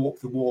 They've got to walk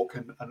the walk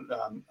and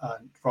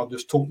rather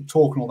just talk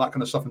and all that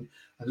kind of stuff,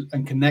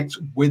 and connect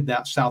with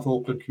that South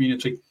Auckland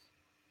community.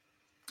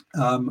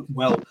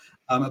 But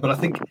I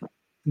think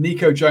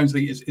Nico Jones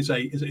is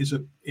a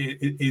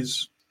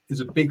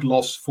big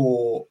loss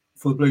for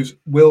the Blues.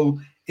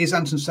 Is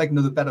Anton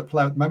Segner the better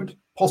player at the moment?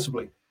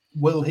 Possibly.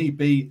 Will he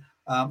be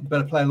the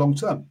better player long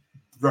term?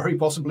 Very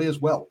possibly as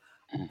well.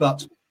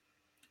 But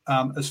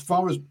as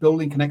far as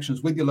building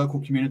connections with your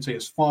local community,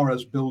 as far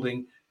as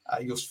building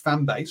your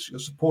fan base, your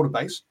supporter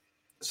base,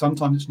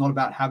 sometimes it's not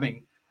about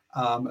having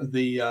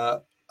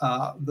the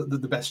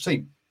best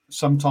team.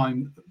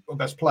 Sometimes or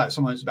best player.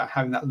 Sometimes it's about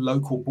having that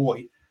local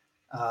boy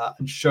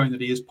and showing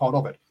that he is part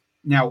of it.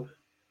 Now,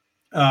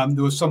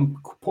 there was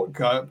some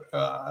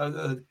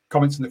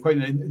comments in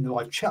the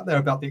live chat there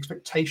about the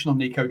expectation on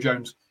Nico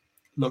Jones.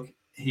 Look,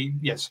 there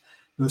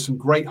were some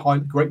great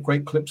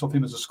clips of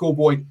him as a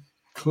schoolboy.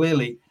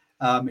 Clearly,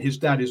 his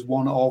dad is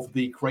one of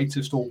the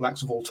greatest All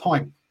Blacks of all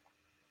time,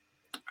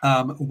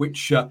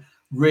 which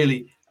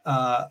really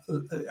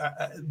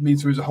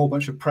means there is a whole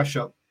bunch of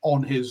pressure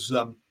on his,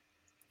 or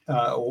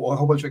a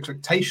whole bunch of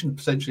expectation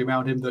potentially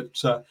around him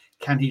that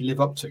can he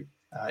live up to?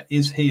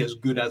 Is he as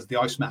good as the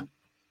Iceman?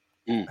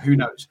 Who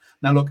knows?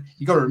 Now, look,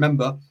 you got to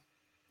remember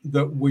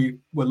that we're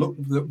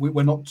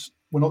not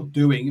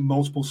doing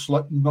multiple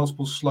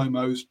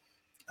slow-mos,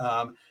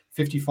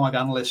 55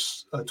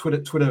 analysts,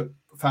 Twitter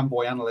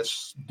fanboy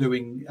analysts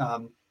doing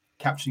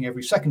capturing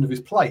every second of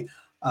his play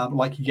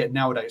like you get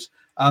nowadays.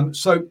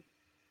 It's a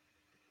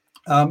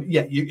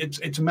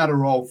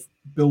matter of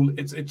build.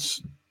 Would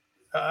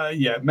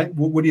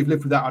he have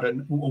lived with that? I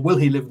don't. Or will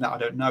he live with that? I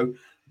don't know.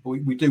 But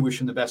we do wish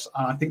him the best,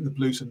 and I think the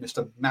Blues have missed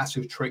a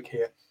massive trick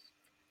here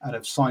and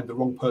have signed the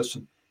wrong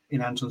person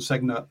in Anton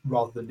Segner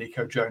rather than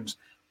Nico Jones.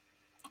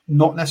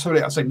 Not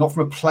necessarily, I'd say, not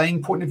from a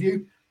playing point of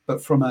view,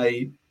 but from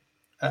a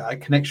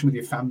connection with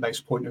your fan base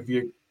point of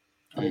view.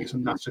 I think it's a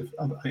massive.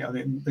 I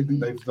think they've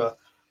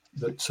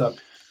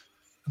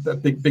a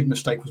big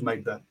mistake was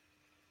made there.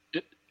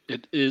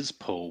 It is,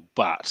 Paul,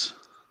 but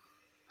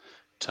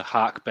to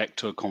hark back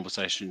to a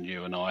conversation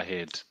you and I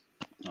had,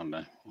 I don't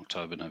know,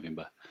 October,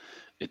 November,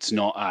 it's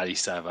not Ardie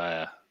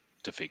Savea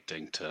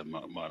defecting to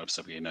Moana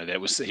Pacifica.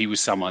 He was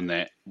someone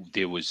that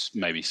there was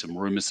maybe some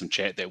rumours, some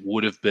chat that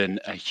would have been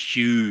a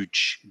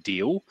huge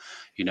deal.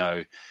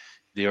 There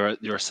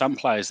are some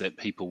players that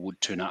people would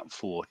turn up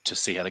for to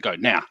see how they go.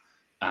 Now,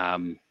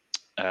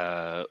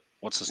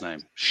 what's his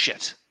name?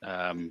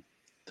 The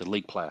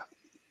league player.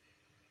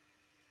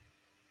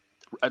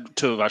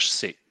 Two of us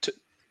set.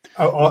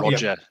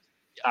 Roger.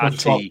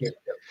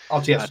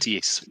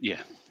 RTS.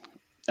 Yeah.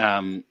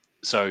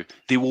 So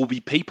there will be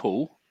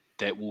people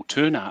that will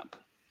turn up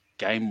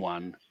game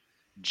one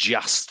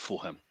just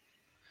for him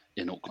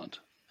in Auckland.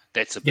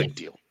 That's a big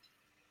deal.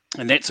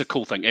 And that's a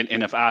cool thing.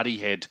 And if Ardie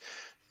had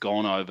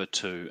gone over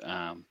to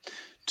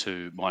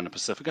Moana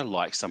Pacifica,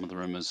 like some of the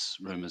rumors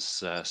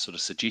sort of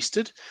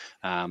suggested,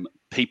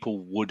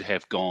 people would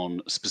have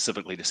gone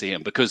specifically to see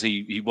him because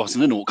he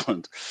wasn't in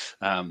Auckland.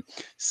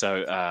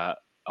 So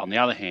on the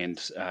other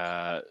hand,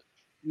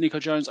 Nico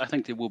Jones, I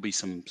think there will be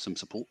some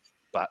support,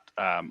 but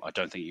I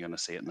don't think you're going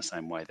to see it in the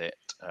same way that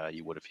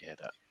you would if you had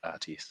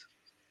RTS.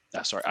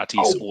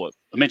 RTS, or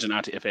imagine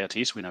if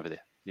RTS went over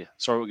there. Yeah.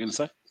 Sorry, what were you going to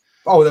say?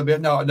 Oh,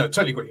 no,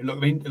 totally agree.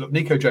 Look,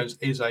 Nico Jones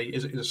is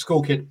a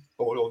school kid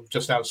or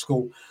just out of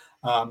school,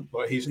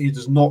 but he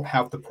does not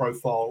have the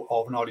profile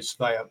of an Ardie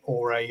Savea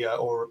or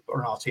an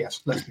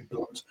RTS. Let's be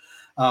blunt.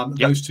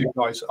 Those two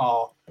guys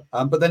are,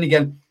 but then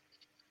again,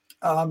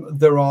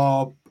 there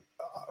are.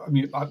 I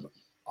mean,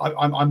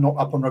 I'm not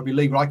up on rugby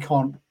league, but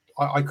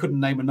I couldn't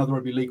name another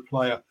rugby league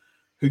player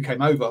who came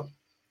over,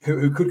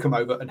 who could come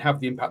over and have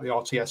the impact the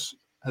RTS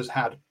has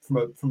had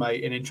from an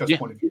interest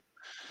point of view.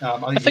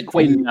 I think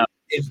when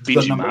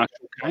Benji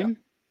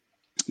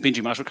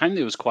Marshall came,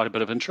 there was quite a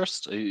bit of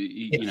interest.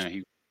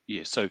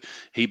 So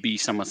he'd be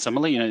someone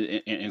similar,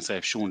 and say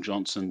if Sean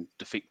Johnson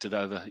defected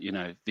over,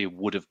 there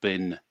would have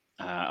been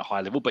a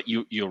high level. But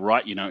you're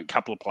right, a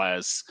couple of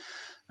players,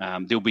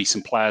 there'll be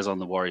some players on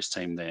the Warriors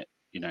team that,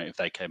 if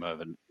they came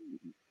over,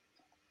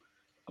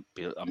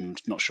 I'm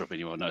not sure if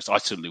anyone knows. I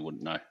certainly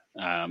wouldn't know.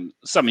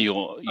 Some of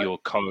your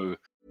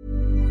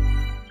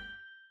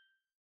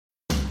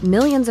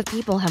Millions of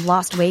people have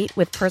lost weight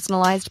with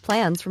personalized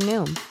plans from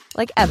Noom.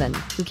 Like Evan,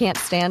 who can't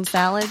stand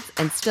salads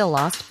and still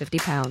lost 50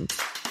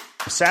 pounds.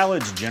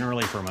 Salads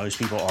generally for most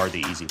people are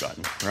the easy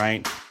button,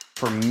 right?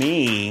 For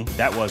me,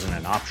 that wasn't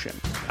an option.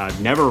 I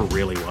never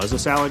really was a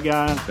salad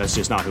guy. That's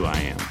just not who I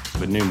am.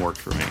 But Noom worked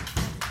for me.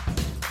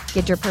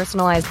 Get your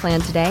personalized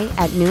plan today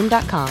at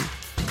Noom.com.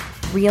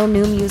 Real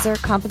Noom user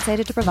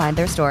compensated to provide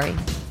their story.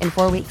 In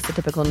 4 weeks, the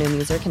typical Noom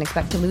user can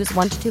expect to lose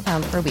 1 to 2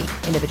 pounds per week.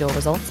 Individual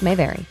results may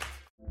vary.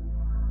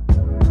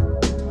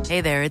 Hey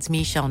there, it's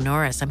Michelle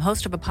Norris. I'm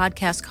host of a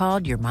podcast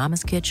called Your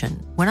Mama's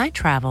Kitchen. When I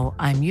travel,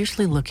 I'm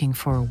usually looking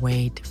for a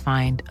way to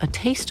find a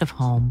taste of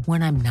home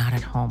when I'm not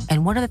at home.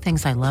 And one of the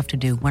things I love to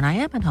do when I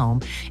am at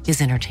home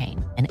is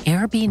entertain. And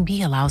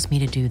Airbnb allows me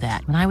to do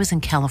that. When I was in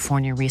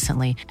California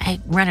recently, I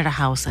rented a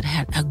house that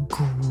had a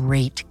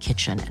great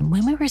kitchen. And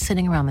when we were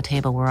sitting around the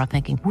table, we're all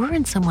thinking, we're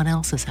in someone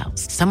else's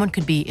house. Someone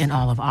could be in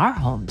all of our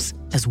homes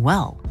as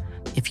well.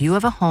 If you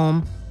have a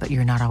home, but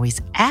you're not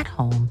always at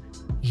home,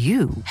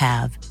 you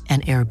have an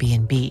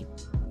Airbnb.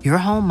 Your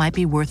home might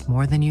be worth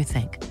more than you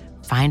think.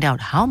 Find out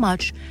how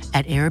much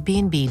at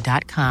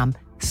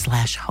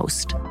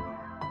airbnb.com/host.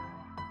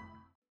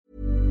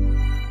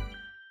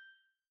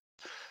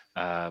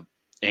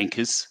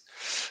 Anchors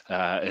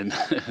and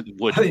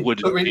wood.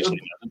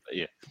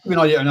 Yeah. Give an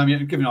idea.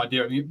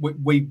 I mean,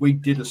 we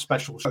did a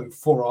special show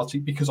for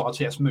RT because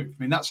RTS moved.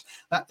 I mean,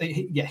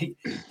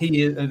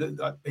 he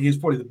is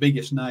probably the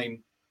biggest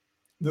name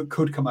that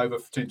could come over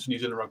to New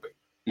Zealand rugby.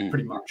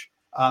 Pretty much.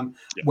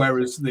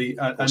 Whereas the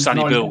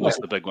Sonny Bill was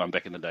the big one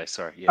back in the day.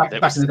 Sorry, yeah,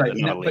 back in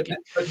the day.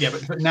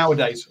 But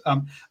nowadays, is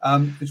what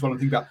I'm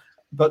thinking about.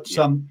 But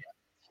and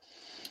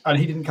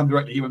he didn't come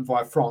directly; he went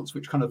via France,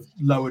 which kind of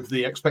lowered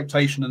the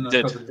expectation and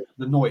the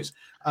noise.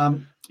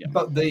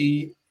 But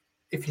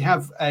if you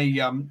have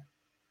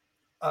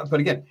but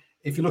again,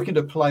 if you look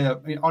into a player,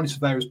 I mean, Arnie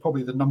Surveyor is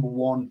probably the number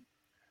one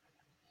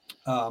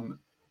kind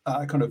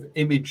of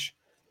image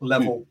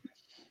level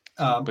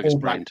All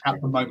Black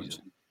at the moment.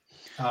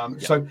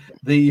 So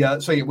we are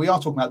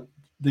talking about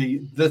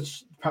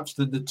perhaps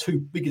the two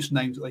biggest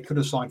names that they could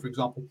have signed, for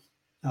example,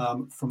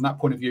 from that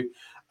point of view.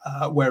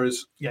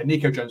 Whereas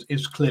Nico Jones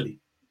is clearly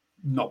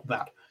not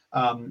that.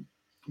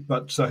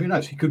 But who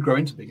knows? He could grow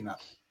into being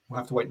that. We'll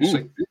have to wait and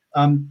see.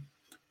 In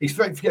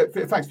fact,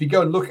 if you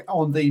go and look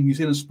on the New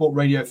Zealand Sport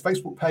Radio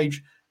Facebook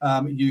page,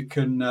 you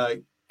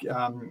can.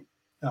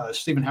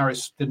 Stephen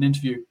Harris did an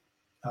interview,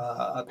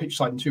 a pitch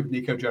side interview with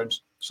Nico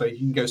Jones, so you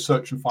can go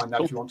search and find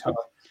that if you want to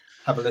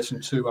have a listen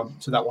to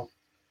that one.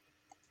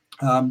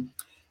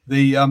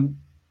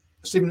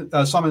 Stephen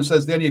Simon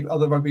says the only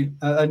other rugby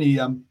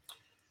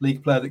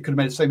league player that could have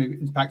made the same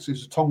impact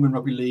is Tongan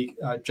Rugby League,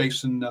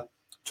 Jason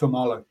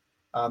Tuamalo.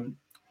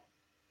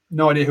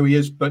 No idea who he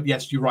is, but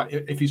yes, you're right.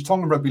 If he's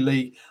Tongan Rugby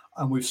League,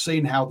 and we've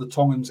seen how the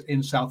Tongans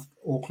in South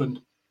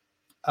Auckland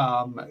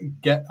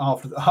get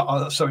after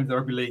the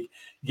Rugby League,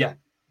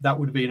 that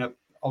would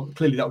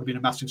have been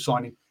a massive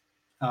signing.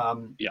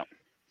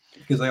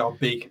 Because they are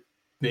big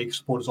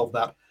supporters of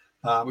that,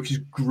 which is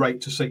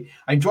great to see.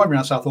 I driving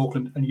around South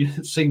Auckland and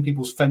you're seeing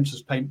people's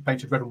fences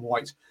painted red and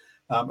white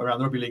around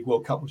the Rugby League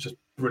World Cup, which is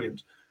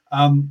brilliant.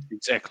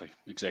 Exactly,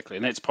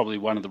 and that's probably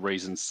one of the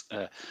reasons.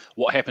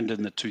 What happened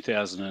in the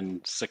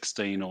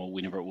 2016 or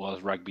whenever it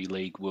was Rugby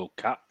League World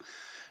Cup,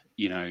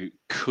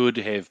 could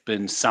have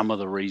been some of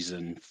the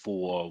reason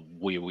for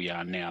where we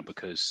are now,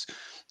 because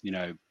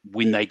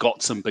when they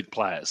got some big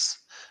players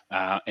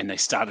and they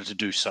started to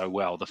do so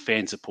well, the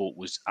fan support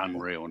was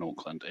unreal in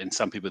Auckland. And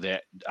some people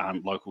that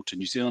aren't local to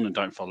New Zealand and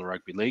don't follow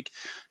rugby league,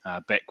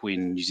 back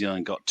when New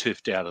Zealand got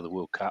turfed out of the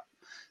World Cup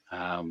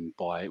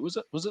by was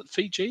it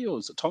Fiji or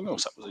was it Tonga or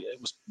something?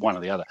 It was one or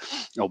the other,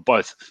 or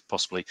both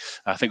possibly.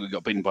 I think we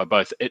got beaten by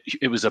both.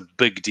 It was a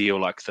big deal,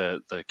 like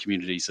the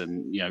communities,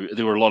 and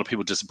there were a lot of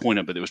people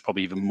disappointed, but there was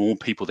probably even more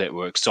people that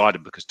were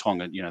excited because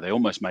Tonga, they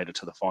almost made it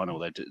to the final.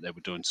 They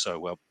were doing so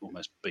well,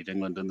 almost beat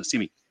England in the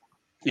semi.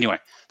 Anyway,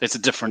 that's a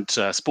different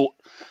sport,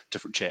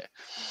 different chat.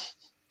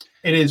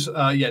 It is,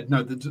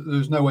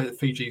 there's no way that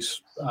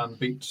Fiji's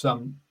beat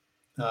the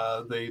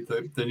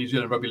New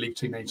Zealand Rugby League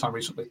team anytime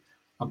recently.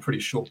 I'm pretty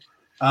sure.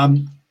 Go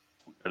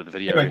to the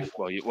video anyway,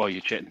 while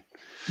you're chatting.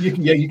 You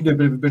can do a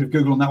bit of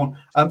Google on that one.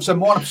 So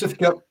Moana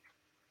Pacifica,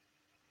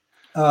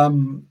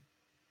 on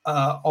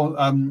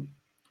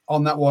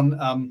that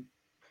one,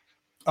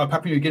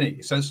 Papua New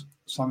Guinea.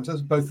 Simon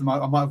says both of them.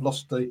 I might have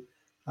lost the.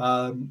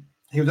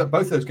 He was at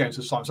both those games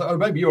with Simon. So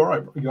maybe you're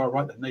right. You are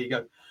right then. There you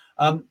go.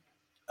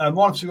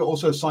 Moana Pacifica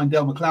also signed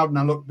Dale McLeod.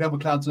 Now look, Dale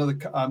McLeod's another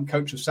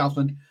coach of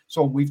Southland,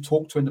 someone we've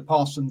talked to in the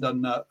past and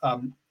done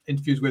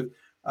interviews with.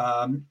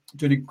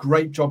 Doing a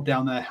great job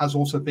down there. Has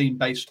also been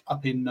based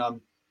up in.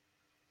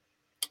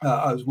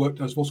 Has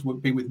also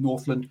been with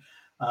Northland.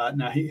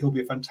 Now he'll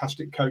be a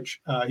fantastic coach.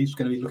 He's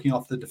going to be looking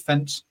after the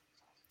defence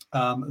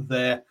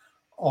there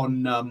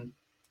on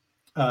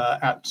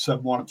at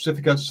Moana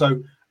Pacifica.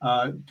 So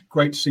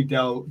great to see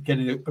Dell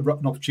getting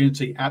an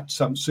opportunity at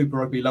some Super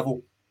Rugby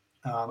level.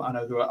 I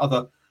know there are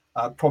other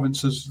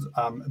provinces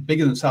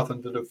bigger than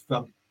Southland that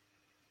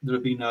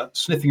have been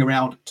sniffing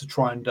around to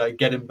try and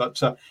get him, but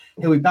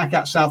he'll be back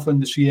at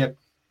Southland this year,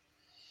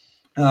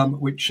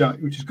 which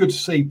is good to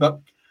see. But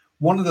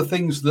one of the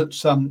things that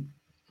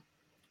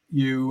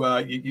you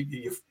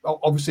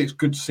obviously it's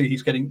good to see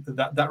he's getting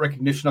that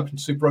recognition up in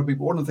Super Rugby.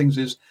 But one of the things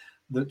is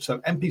that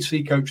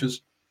NPC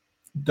coaches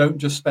don't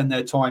just spend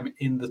their time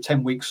in the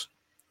 10 weeks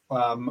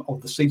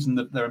of the season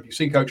that they're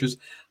NPC coaches.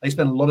 They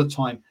spend a lot of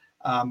time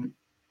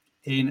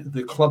in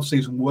the club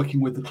season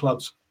working with the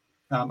clubs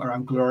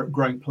around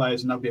growing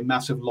players, and that'll be a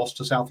massive loss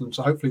to Southland.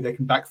 So hopefully they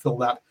can backfill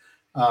that.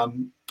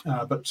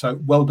 But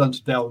well done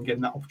to Dell in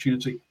getting that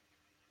opportunity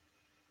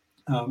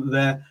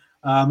there.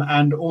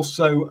 And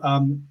also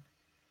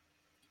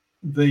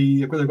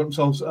they've got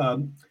themselves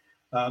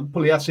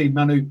Puliasi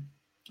Manu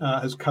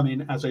has come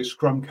in as a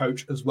scrum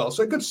coach as well.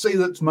 So good to see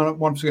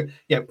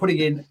that putting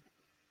in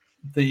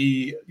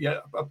a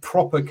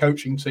proper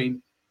coaching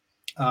team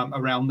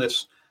around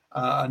this,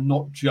 and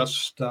not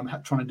just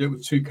trying to do it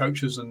with two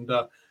coaches and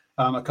a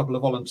couple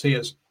of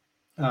volunteers,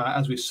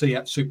 as we see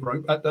at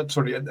at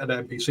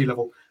NPC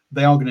level.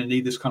 They are going to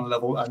need this kind of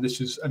level, and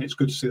it's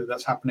good to see that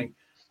that's happening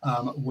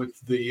with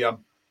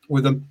them.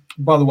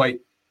 By the way,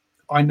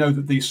 I know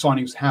that these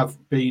signings have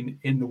been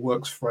in the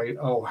works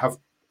or have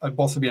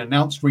possibly been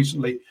announced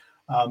recently.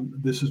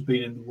 This has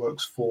been in the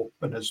works for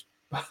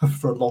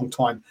a long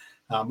time.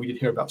 We did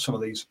hear about some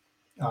of these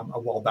a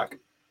while back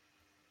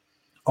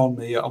on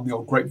the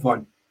old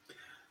grapevine.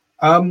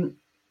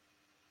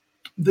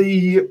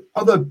 The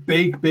other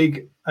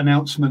big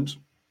announcement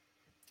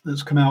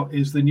that's come out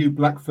is the new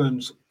Black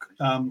Ferns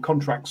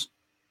contracts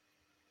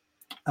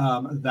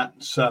that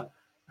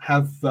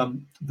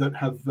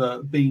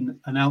have been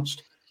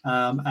announced,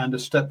 and a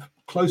step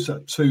closer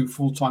to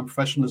full-time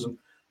professionalism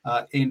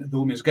in the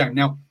women's game.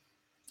 Now,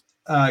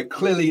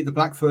 clearly, the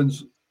Black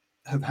Ferns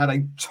have had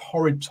a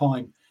torrid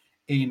time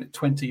in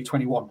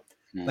 2021.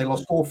 Mm-hmm. They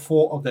lost all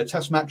 4 of their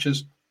test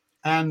matches,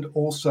 and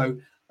also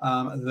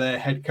their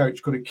head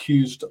coach got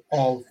accused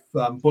of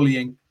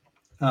bullying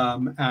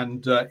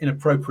and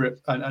inappropriate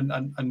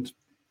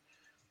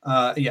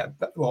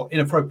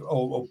inappropriate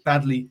or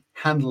badly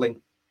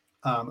handling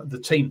the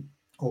team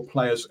or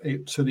players,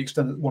 to the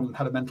extent that one of them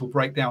had a mental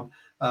breakdown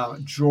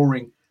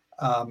during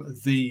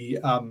the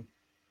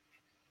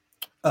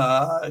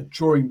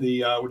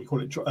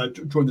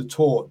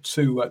tour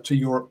to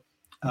Europe,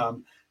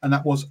 and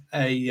that was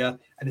an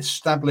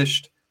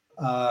established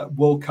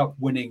World Cup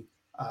winning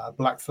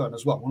Black Fern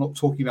as well. We're not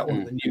talking about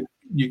one of the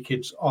new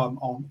kids on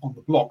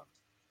the block.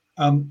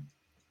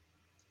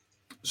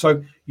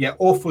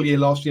 Awful year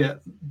last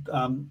year.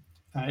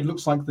 It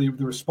looks like the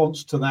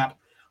response to that,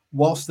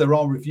 whilst there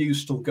are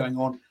reviews still going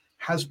on,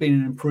 has been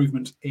an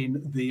improvement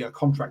in the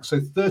contract. So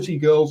 30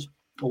 girls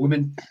or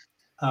women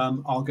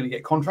are going to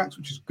get contracts,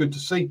 which is good to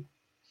see.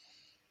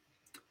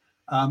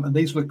 And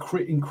these will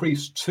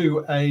increase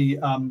to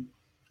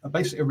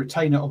basically a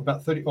retainer of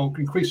about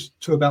increase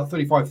to about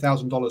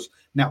 $35,000.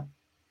 Now,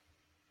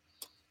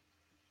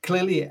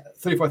 clearly,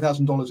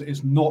 $35,000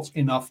 is not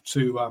enough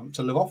to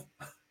live off,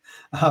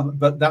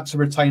 but that's a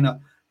retainer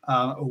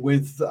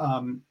with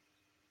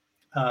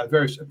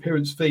various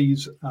appearance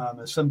fees,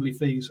 assembly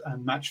fees,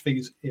 and match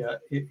fees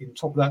in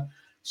top of that.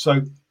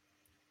 So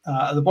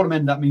at the bottom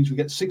end, that means we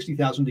get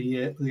 $60,000 a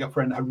year. At the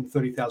upper end,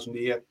 $130,000 a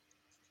year,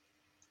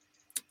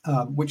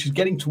 which is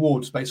getting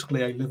towards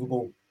basically a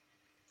livable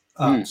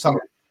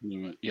salary.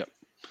 Yep.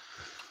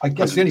 I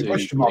guess the only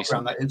question mark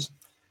around that is,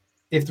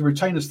 if the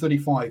retainer's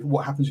 35,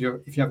 what happens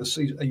if you have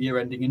a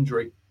year-ending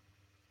injury?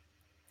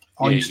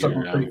 Are you stuck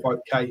on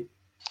 35K?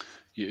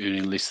 You're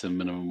earning less than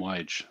minimum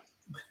wage,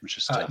 which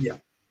is tough.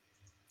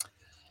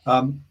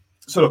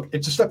 So look,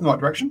 it's a step in the right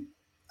direction.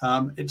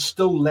 It's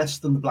still less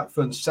than the Black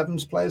Ferns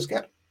Sevens players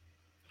get,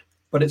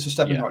 but it's a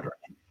step in the right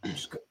direction, which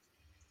is good.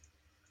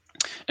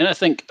 And I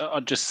think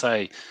I'd just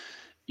say,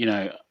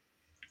 I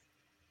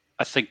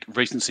think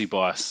recency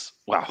bias.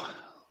 Wow.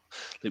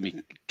 Let me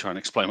try and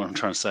explain what I'm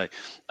trying to say.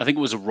 I think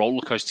it was a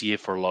roller coaster year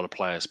for a lot of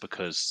players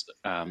because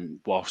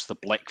whilst the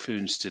Black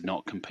Ferns did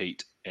not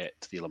compete at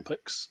the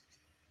Olympics,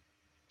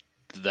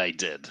 they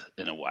did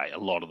in a way. A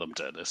lot of them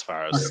did, as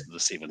far as the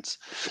Sevens.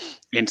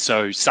 And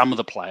so some of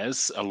the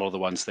players, a lot of the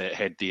ones that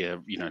had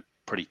their,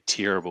 pretty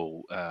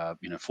terrible,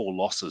 4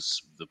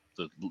 losses,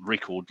 the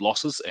record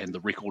losses and the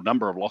record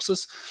number of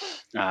losses,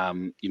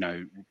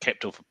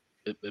 capped off.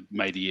 It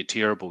made the year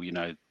terrible.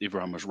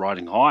 Everyone was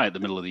riding high at the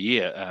middle of the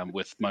year,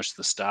 with most of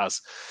the stars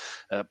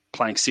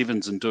playing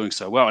Sevens and doing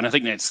so well. And I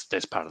think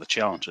that's part of the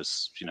challenge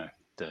is,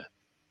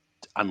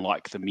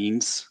 unlike the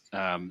men's,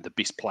 the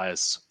best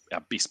players,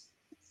 our best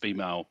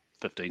female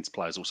 15s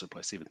players also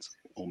play Sevens,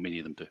 or many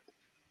of them do.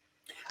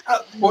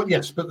 Well,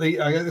 yes, but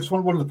I guess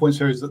one of the points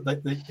here is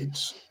that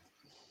it's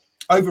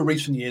over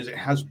recent years. It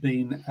has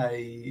been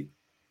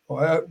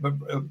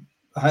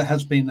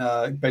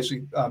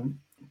basically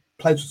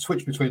players would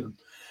switch between them.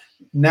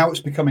 Now it's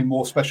becoming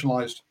more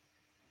specialised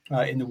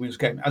in the women's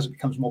game as it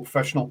becomes more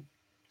professional.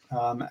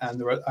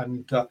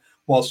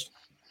 Whilst,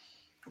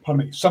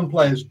 pardon me, some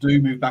players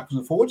do move backwards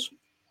and forwards,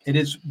 it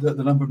is the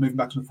number of moving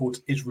backwards and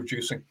forwards is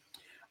reducing.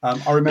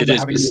 I remember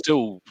having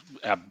still,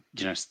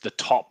 the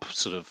top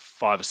sort of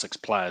 5 or 6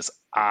 players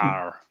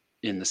are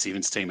in the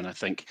sevens team, and I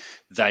think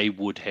they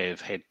would have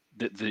had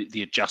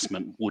the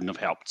adjustment wouldn't have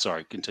helped.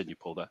 Sorry, continue,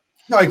 Paul. There.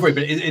 No, I agree,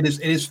 but it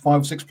is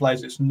 5 or 6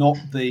 players. It's not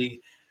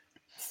the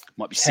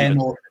might be 10 7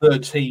 or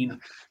 13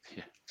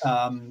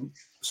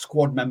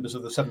 squad members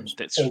of the sevens.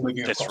 That's across.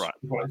 right.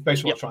 That's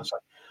basically what I'm trying to say.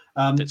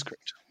 That's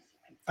correct.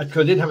 I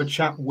did have a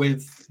chat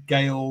with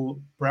Gail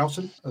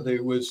Broughton,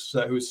 who was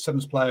a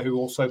sevens player who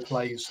also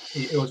plays.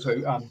 He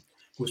also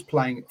was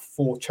playing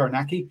for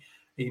Taranaki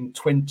in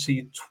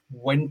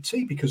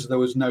 2020 because there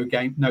was no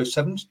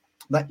sevens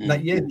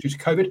that year due to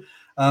COVID.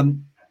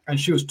 And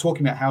she was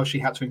talking about how she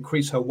had to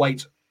increase her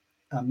weight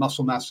and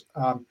muscle mass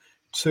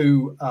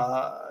to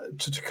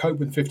cope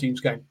with the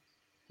 15s game.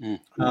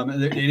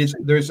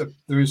 There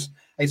is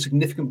a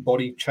significant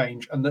body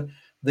change, and and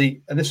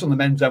this is on the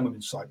men's and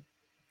women's side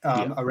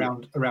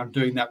around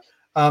doing that.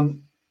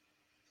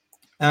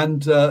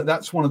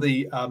 That's one of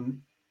the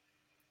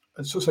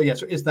so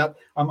is that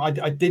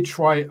I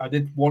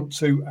did want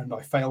to, and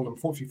I failed,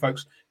 unfortunately,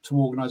 folks, to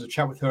organise a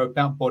chat with her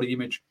about body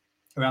image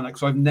around that,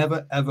 because I've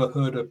never ever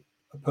heard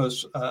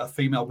a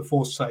female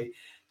before say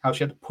how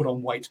she had to put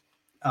on weight,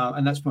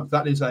 and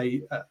that is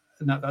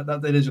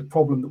a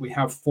problem that we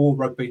have for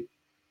rugby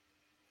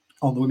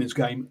on the women's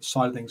game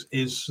side of things.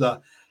 Is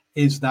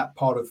that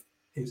part of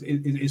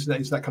is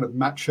that kind of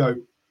macho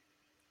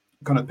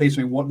kind of piece?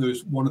 I mean,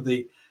 one of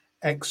the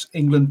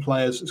ex-England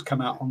players has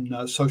come out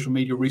on social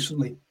media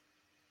recently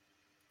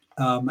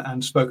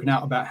and spoken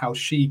out about how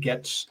she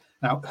gets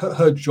now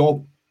her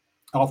job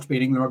after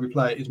being an England rugby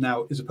player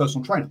is a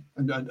personal trainer,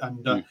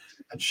 and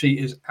she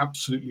is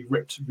absolutely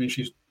ripped. I mean,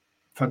 she's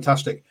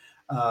fantastic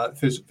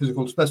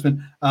physical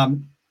specimen,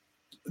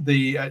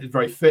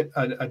 very fit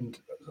and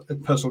a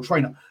personal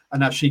trainer, and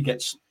now she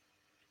gets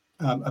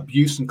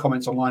abuse and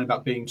comments online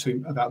about being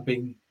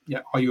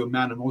are you a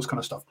man and all this kind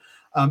of stuff.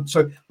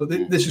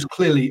 This is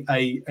clearly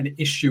an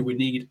issue we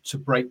need to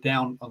break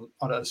down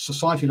on a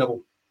society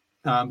level,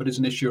 but it's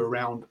an issue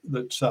around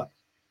that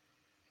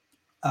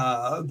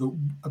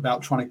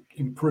about trying to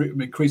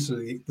increase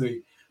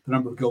the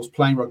number of girls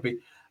playing rugby.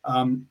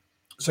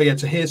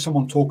 To hear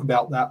someone talk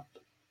about that,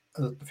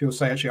 people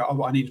say actually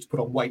I needed to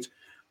put on weight,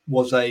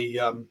 was a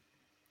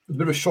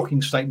bit of a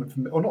shocking statement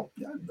for me, or not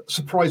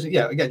surprising.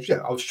 I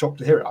was shocked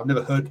to hear it. I've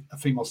never heard a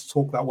female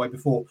talk that way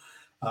before.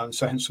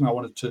 So hence something I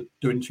wanted to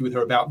do an interview with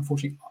her about.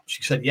 Unfortunately,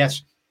 she said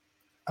yes,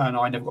 and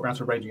I never got around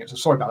to arranging it. So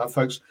sorry about that,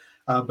 folks.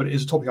 But it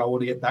is a topic I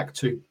want to get back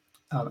to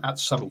at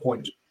some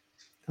point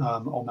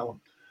on that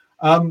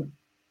one.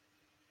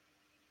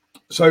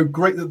 So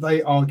great that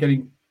they are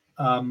getting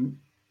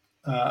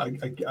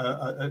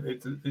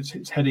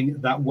it's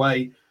heading that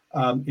way.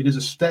 It is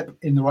a step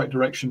in the right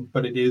direction,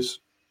 but it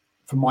is,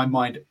 from my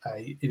mind,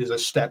 it is a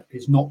step.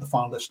 It's not the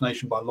final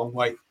destination by a long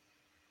way.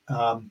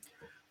 And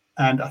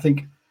I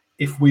think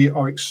if we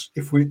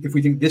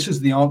think this is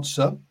the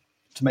answer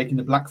to making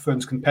the Black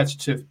Ferns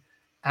competitive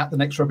at the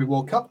next Rugby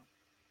World Cup,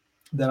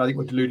 then I think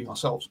we're deluding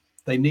ourselves.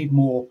 They need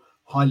more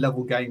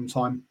high-level game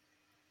time.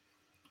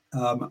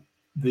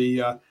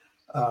 The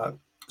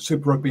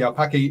Super Rugby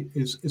Aupiki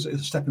is a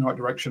step in the right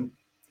direction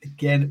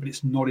again, but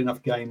it's not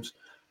enough games.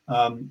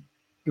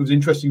 It was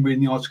interesting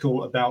reading the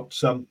article about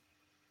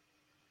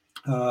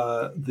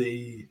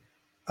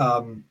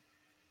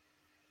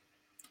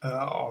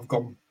I've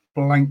gone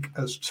blank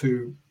as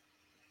to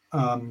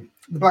the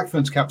Black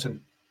Ferns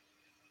captain.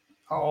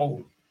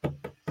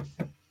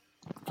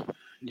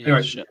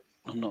 Anyway, shit.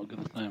 I'm not good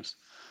with names.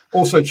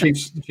 Also,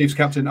 Chiefs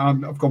captain.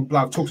 I've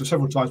talked to her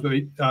several times, but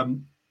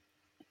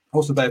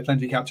also Bay of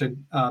Plenty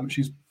captain.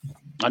 She's.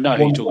 I know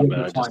who you're talking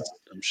about.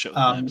 I'm sure.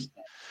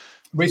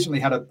 Recently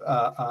had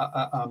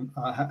a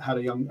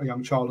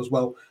young child as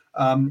well,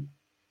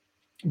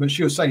 but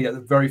she was saying that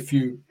very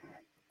few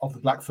of the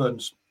Black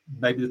Ferns,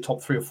 maybe the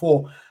top 3 or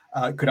 4,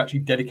 could actually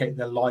dedicate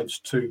their lives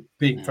to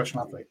being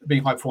professional athletes,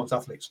 being high performance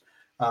athletes.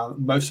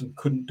 Most of them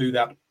couldn't do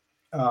that.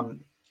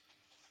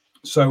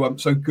 So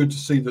good to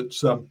see that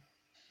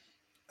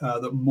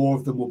that more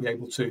of them will be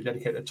able to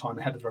dedicate their time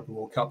ahead of the Rugby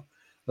World Cup.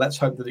 Let's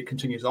hope that it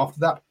continues after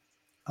that,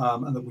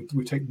 and that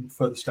we take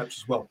further steps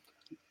as well.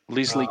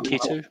 Leslie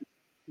Ketu,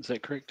 is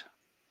that correct?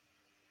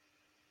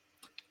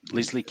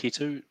 Leslie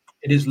Ketu.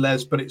 It is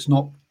Les, but it's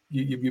not.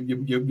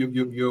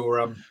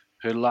 Your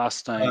her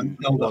last name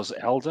was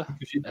Elder.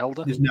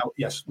 Elder is now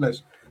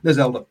Les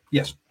Elder.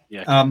 Yes.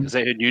 Yeah. Is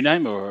that her new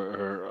name or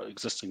her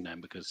existing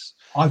name? Because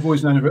I've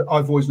always known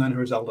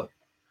her as Elder.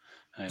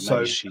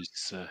 Maybe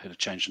she's had to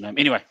change her name.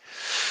 Anyway.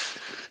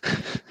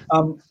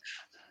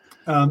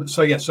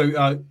 So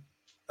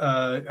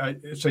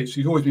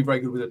she's always been very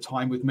good with her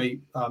time with me.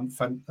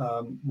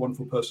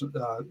 Wonderful person,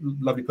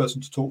 lovely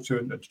person to talk to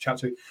and to chat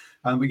to.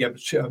 And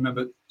I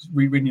remember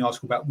reading the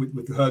article about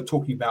with her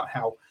talking about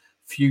how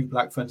few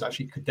Black Ferns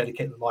actually could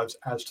dedicate their lives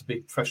as to be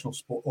professional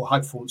sport or high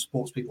performance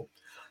sports people.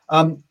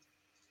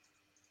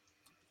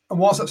 And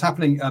whilst that's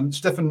happening,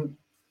 Stefan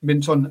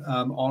Minton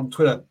on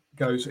Twitter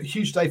goes, a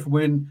huge day for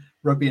women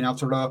rugby in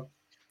Aotearoa.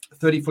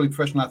 30 fully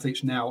professional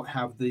athletes now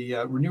have the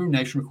Renewing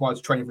Nation required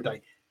to train every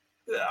day.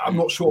 I'm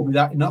not sure it'll be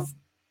that enough,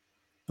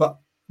 but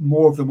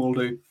more of them will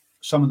do.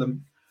 Some of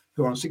them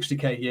who are on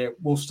 60K a year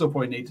will still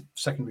probably need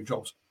secondary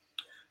jobs.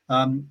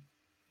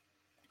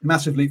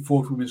 Massive leap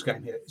forward for women's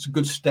game here. It's a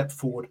good step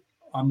forward.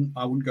 I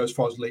wouldn't go as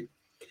far as leap.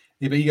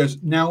 Yeah, but he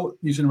goes, now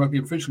New Zealand Rugby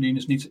and provincial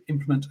unions need to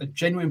implement a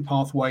genuine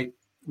pathway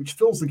which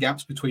fills the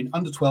gaps between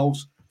under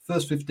 12s,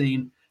 first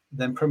 15,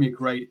 then Premier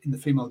grade in the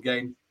female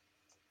game.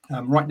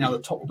 Right now, the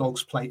top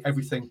dogs play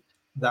everything.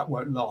 That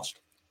won't last.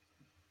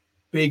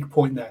 Big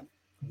point there.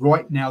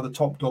 Right now, the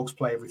top dogs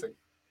play everything.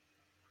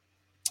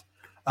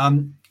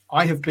 I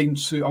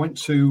went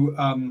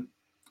to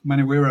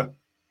Manuira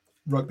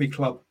Rugby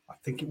Club, I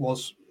think it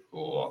was,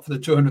 for the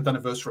 200th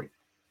anniversary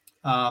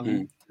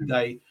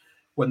today,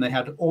 when they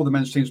had all the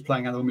men's teams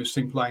playing and the women's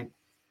team playing.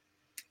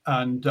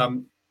 And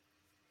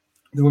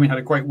the women had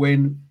a great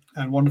win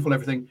and wonderful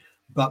everything,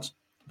 but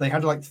they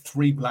had like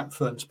 3 Black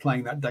Ferns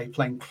playing that day,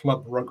 playing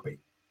club rugby.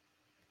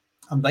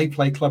 And they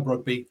play club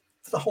rugby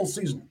for the whole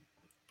season,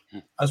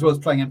 as well as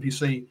playing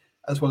NPC,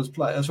 as well as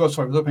playing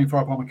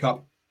Farah Palmer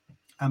Cup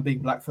and being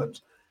Black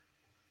Ferns.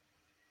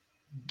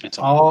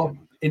 Our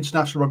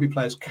international rugby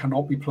players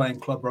cannot be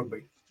playing club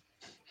rugby.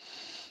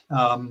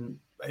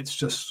 It's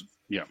just,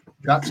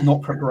 that's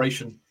not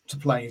preparation to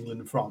play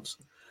England and France.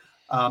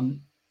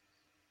 And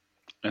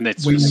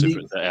that's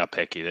specific to our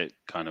Paki, that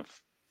kind of,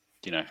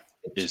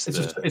 it's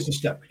a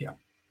step, yeah.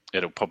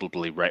 It'll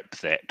probably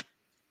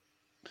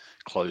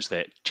close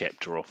that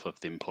chapter off of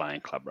them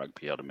playing club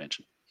rugby, I'd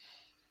imagine.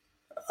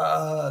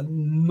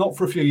 Not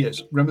for a few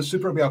years. Remember,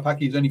 Super Rugby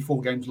Aupaki is only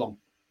 4 games long.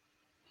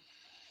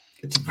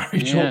 It's a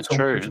very short. Yeah,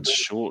 true. It's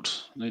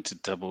short. Need to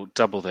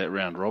double that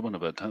round robin a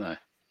bit, don't they?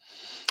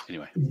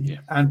 Anyway, yeah.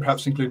 And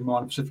perhaps include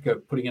Moana Pacifica,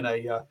 putting in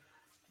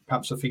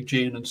perhaps a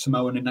Fijian and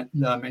Samoan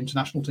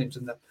international teams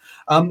in there.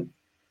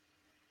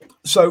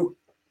 So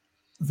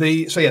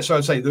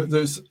I'd say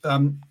there's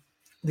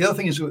the other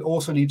thing is we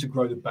also need to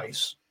grow the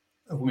base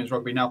of women's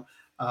rugby. Now,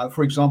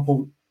 for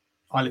example,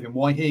 I live in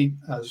Waihi,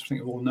 as I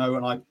think you all know,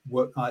 and I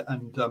work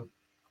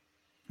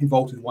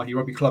involved with Waihi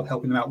Rugby Club,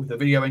 helping them out with their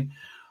videoing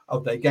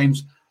of their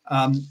games.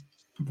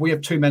 We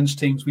have 2 men's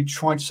teams. We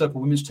tried to set up a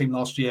women's team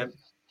last year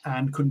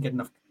and couldn't get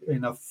enough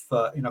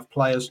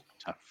players.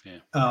 Tough, yeah.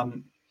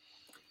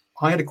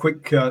 I had a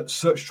quick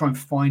search to try and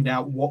find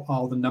out what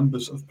are the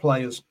numbers of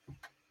players.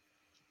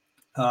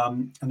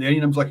 And the only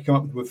numbers I could come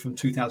up with were from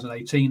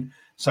 2018.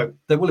 So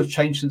they will have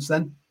changed since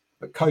then.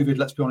 But COVID,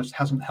 let's be honest,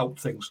 hasn't helped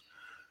things.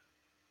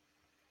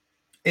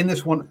 In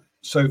this one,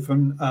 so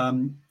from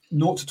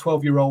 0 to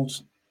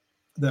 12-year-olds,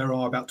 there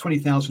are about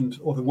 20,000,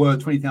 or there were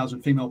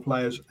 20,000 female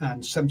players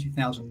and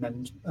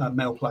 70,000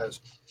 male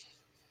players.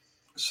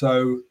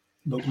 So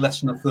look,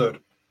 less than a third.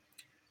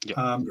 Yep.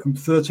 From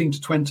 13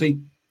 to 20,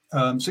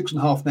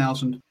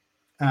 6,500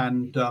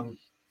 and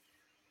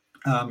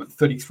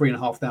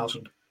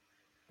 33,500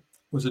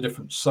 was the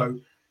difference. So,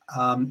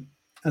 and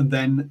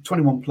then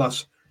 21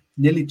 plus,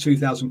 nearly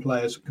 2,000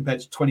 players compared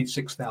to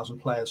 26,000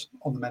 players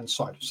on the men's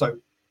side. So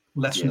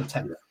less than a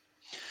tenth.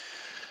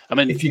 I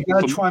mean, if you're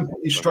going to try and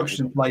put these structures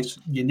in place,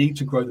 you need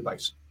to grow the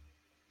base.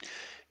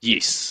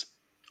 Yes.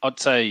 I'd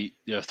say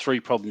 3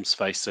 problems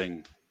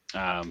facing,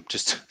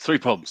 just 3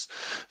 problems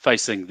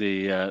facing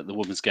the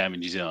women's game in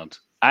New Zealand.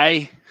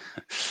 The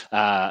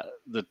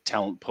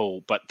talent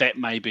pool, but that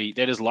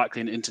is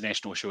likely an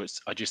international issue.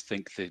 I just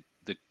think that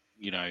the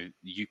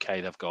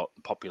UK, they've got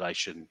the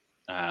population,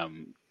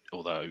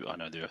 although I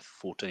know there are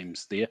 4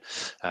 teams there,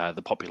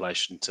 the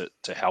population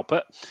to help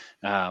it.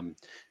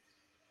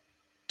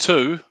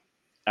 2,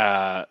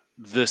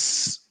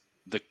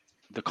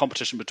 the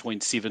competition between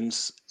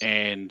sevens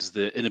and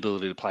the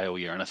inability to play all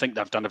year. And I think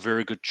they've done a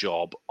very good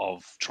job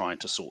of trying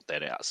to sort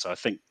that out. So I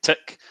think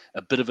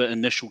a bit of an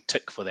initial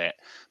tick for that.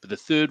 But the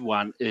third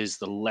one is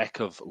the lack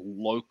of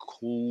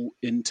local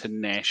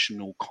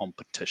international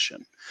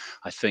competition.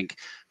 I think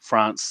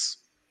France,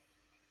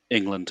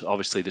 England,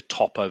 obviously the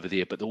top over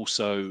there, but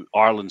also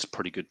Ireland's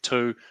pretty good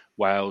too.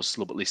 Wales, a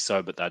little bit less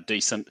so, but they're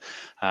decent.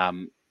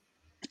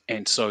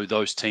 And so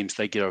those teams,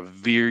 they get a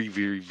very,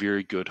 very,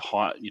 very good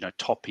high,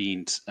 top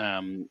end.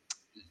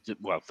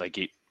 They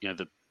get,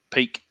 the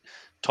peak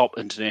top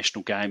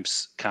international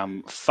games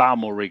come far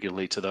more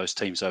regularly to those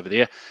teams over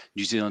there.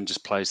 New Zealand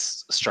just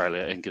plays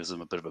Australia and gives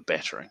them a bit of a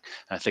battering.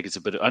 And I think it's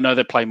I know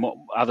they play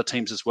more other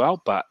teams as well,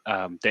 but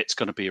that's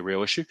going to be a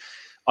real issue.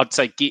 I'd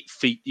say get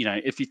feet,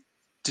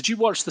 did you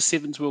watch the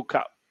Sevens World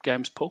Cup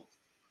games, Paul?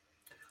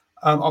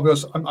 I'll be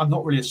honest, I'm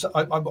not really.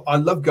 I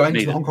love going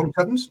to the Hong Kong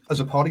Sevens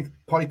as a party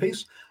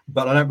piece,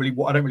 but I don't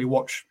really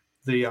watch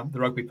the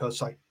rugby per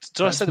se.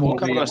 Did I say the World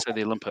Cup or did I say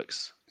the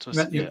Olympics?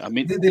 I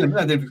mean the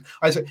Olympics.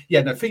 I said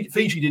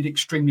Fiji did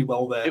extremely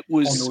well there. It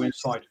was on the women's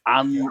side.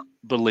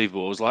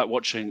 Unbelievable. It was like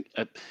watching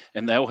it,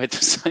 and they all had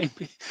the same.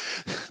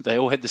 They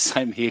all had the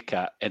same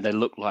haircut, and they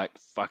looked like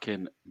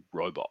fucking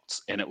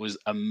robots. And it was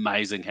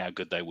amazing how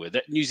good they were.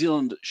 That New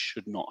Zealand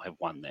should not have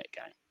won that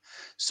game.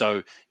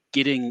 So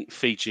getting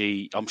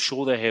Fiji, I'm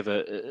sure they have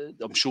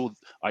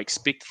I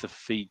expect the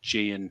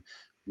Fijian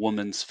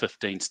women's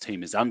 15s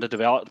team is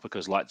underdeveloped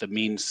because like the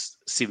men's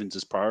sevens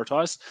is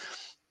prioritised.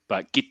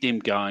 But get them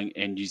going,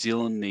 and New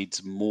Zealand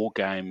needs more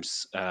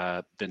games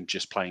than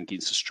just playing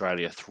against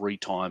Australia 3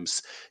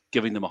 times,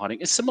 giving them a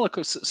hiding. A similar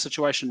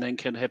situation then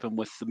can happen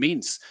with the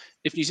men's.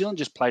 If New Zealand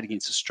just played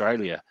against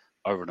Australia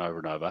over and over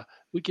and over,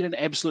 we get an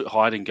absolute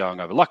hiding going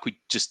over, like we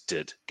just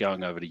did,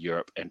 going over to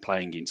Europe and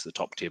playing against the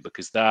top tier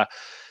because their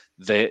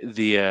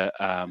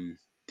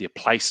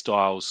play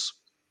styles.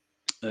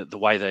 The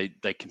way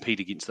they compete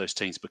against those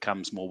teams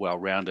becomes more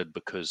well-rounded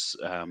because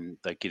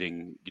they're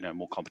getting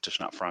more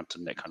competition up front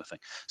and that kind of thing.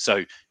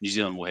 So New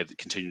Zealand will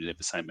continue to have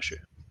the same issue.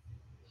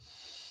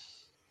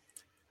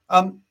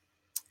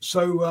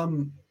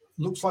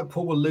 Looks like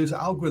Paul will lose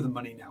algorithm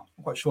money now.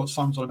 I'm quite sure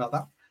Simon's on about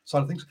that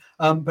side of things.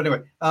 But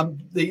anyway,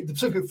 the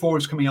Pacific Four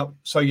is coming up.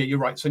 So yeah, you're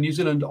right. So New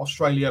Zealand,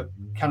 Australia,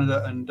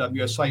 Canada, and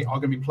USA are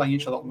going to be playing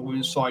each other on the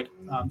women's side.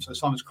 So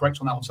Simon's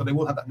correct on that one. So they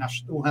will have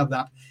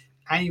that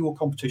annual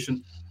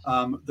competition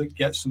that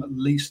gets them at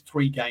least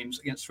 3 games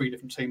against 3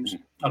 different teams.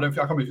 I can't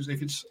remember if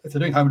they're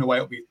doing home and away,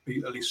 it'll be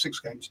at least 6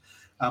 games,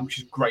 which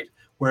is great.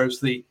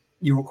 Whereas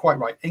you were quite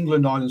right.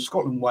 England, Ireland,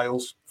 Scotland,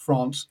 Wales,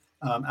 France,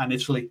 and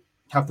Italy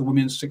have the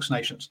women's 6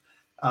 nations.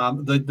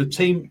 The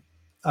team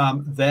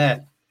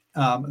there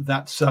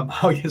that's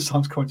oh yes,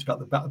 Simon's comments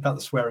about the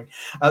swearing.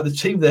 The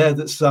team there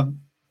that's I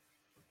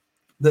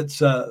don't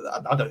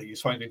think you're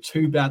finding it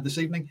too bad this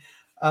evening.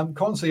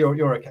 Con, so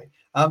you're okay.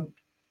 Where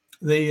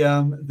was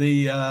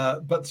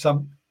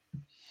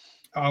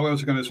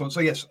I going with this one? So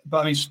yes, but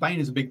I mean Spain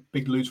is a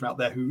big loser out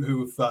there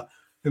who are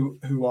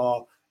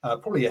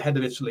probably ahead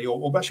of Italy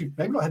or actually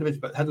maybe not ahead of Italy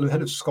but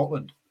ahead of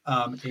Scotland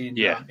in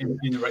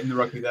the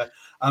rugby there.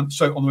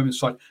 So on the women's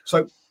side.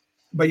 So,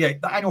 but yeah,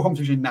 the annual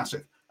competition is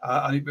massive.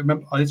 I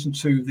remember I listened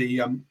to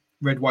the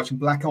Red, White, and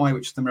Black Eye,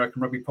 which is the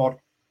American Rugby pod,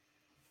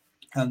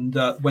 and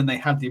when they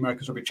had the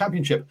American Rugby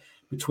Championship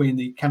between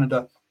the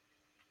Canada,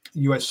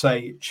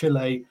 USA,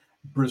 Chile,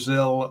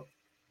 Brazil,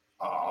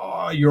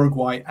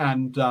 Uruguay,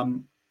 and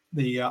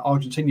the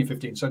Argentinian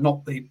 15. So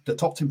not the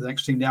top team, the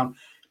next team down.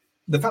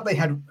 The fact they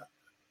had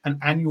an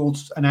annual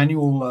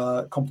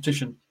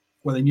competition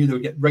where they knew they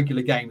would get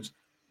regular games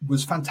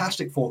was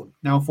fantastic for them.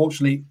 Now,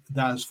 unfortunately,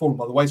 that has fallen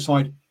by the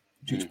wayside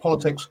due to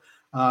politics.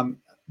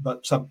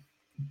 But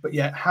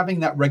yeah, having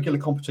that regular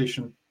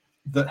competition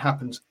that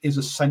happens is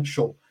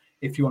essential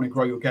if you want to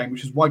grow your game,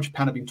 which is why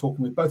Japan have been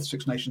talking with both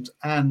Six Nations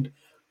and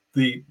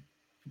the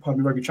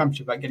Rugby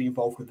Championship about getting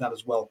involved with that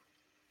as well.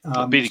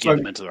 Be to get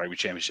them into the Rugby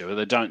Championship. If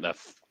they don't,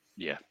 that's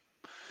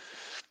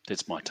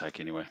my take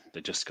anyway.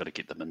 They just got to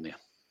get them in there.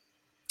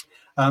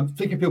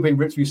 Thinking of people being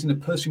ripped, have you seen the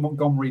Percy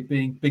Montgomery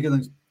being bigger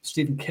than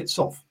Stephen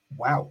Kitsoff?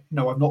 Wow.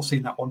 No, I've not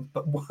seen that one,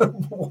 but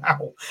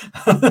wow.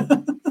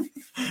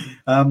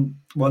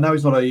 Well, now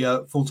he's not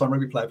a full-time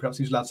rugby player. Perhaps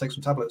he's allowed to take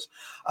some tablets.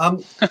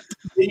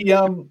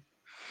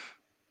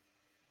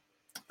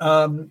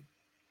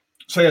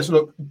 So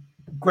look,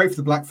 great for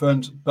the Black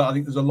Ferns, but I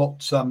think there's a lot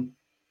to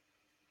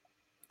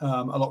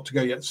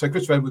go yet. So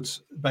Christopher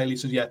Edwards Bailey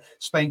says, yeah,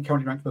 Spain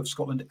currently ranked above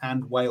Scotland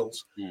and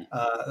Wales.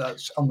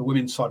 That's on the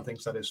women's side of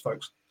things, that is,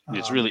 folks.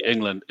 It's really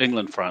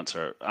England, France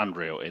are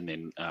unreal, and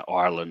then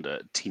Ireland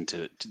they're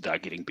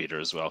getting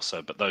better as well.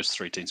 So, but those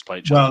 3 teams play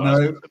each other.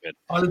 Well, no,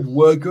 Ireland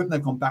were good, and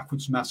they've gone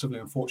backwards massively,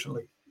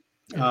 unfortunately.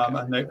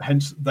 And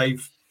hence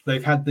they've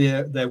had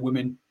their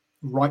women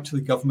write to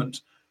the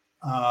government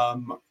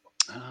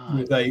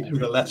with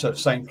a letter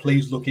saying,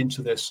 please look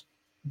into this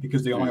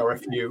because the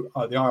IRFU,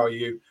 the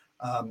IRU,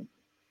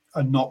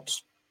 are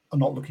not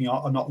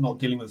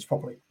dealing with this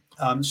properly.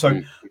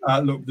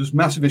 Look, there's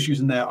massive issues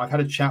in there. I've had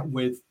a chat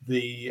with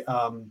the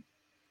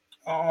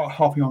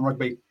Harping on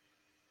Rugby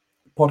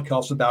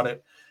podcast about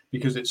it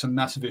because it's a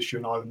massive issue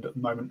in Ireland at the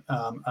moment.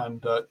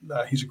 And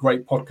he's a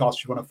great podcast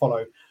if you want to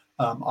follow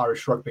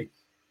Irish rugby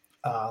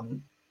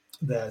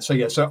there. So,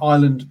 yeah, so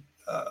Ireland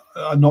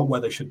are not where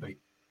they should be,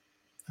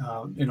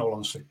 in all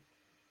honesty.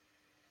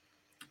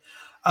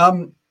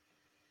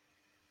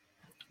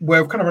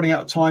 We're kind of running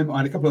out of time. I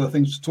had a couple of other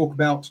things to talk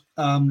about.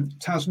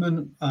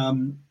 Tasman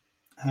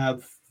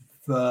have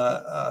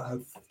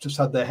just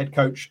had their head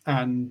coach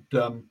and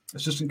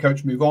assistant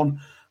coach move on.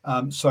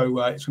 So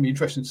it's going to be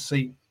interesting to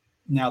see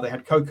now. They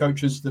had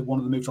co-coaches. One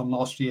of them moved on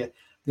last year.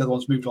 The other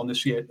one's moved on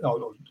this year.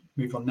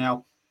 Moved on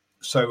now.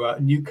 So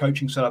a new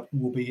coaching setup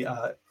will be.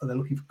 They're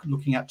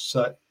looking at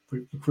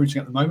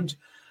recruiting at the moment.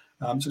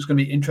 So it's going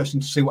to be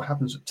interesting to see what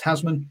happens at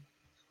Tasman.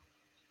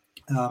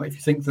 If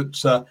you think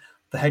that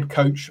the head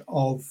coach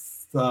of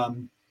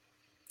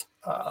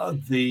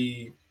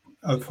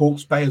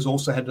Hawke's Bay has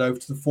also headed over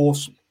to the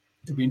Force,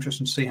 it'll be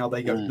interesting to see how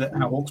they go,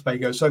 how Hawke's Bay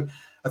goes. So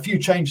a few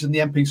changes in the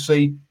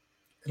NPC.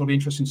 It'll be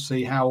interesting to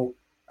see how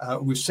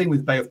we've seen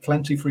with Bay of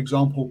Plenty, for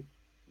example,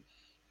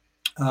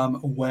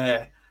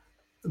 where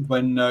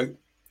when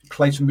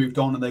Clayton moved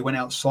on and they went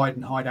outside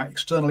and hired out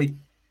externally,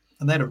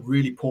 and they had a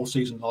really poor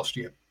season last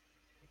year,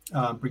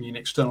 bringing in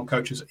external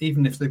coaches,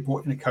 even if they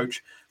brought in a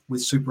coach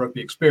with Super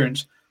Rugby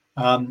experience.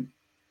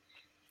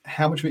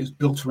 how much of it is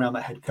built around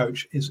that head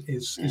coach is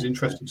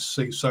interesting to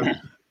see. So,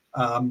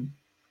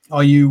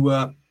 are you?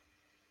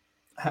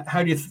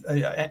 How do you?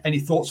 Any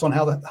thoughts on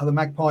how the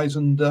Magpies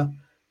and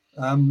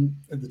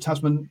the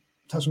Tasman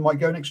might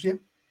go next year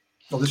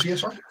or this year?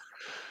 Sorry.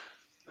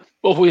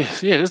 Well,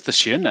 it is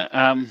this year, isn't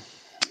it?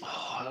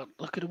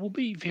 Look, it will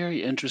be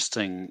very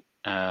interesting.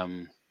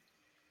 I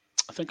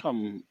think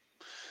I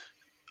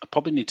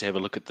probably need to have a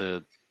look at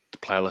the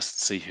player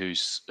list and see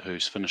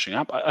who's finishing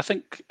up. I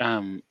think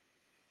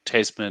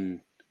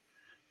Tasman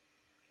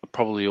are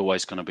probably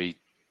always going to be.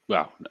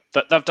 Well,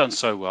 they've done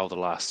so well the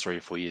last 3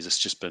 or 4 years. It's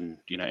just been,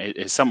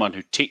 as someone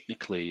who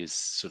technically is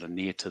sort of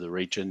near to the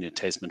region,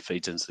 Tasman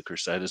feeds into the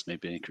Crusaders. Me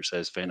being a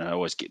Crusaders fan, I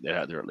always get that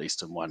out there at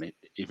least in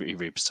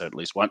every episode at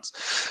least once.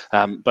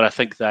 But I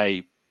think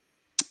they've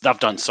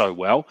done so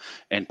well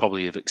and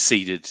probably have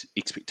exceeded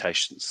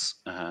expectations.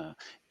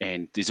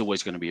 And there's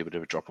always going to be a bit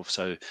of a drop off.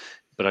 So,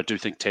 but I do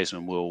think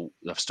Tasman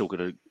they've still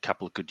got a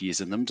couple of good years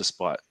in them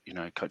despite,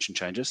 coaching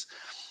changes.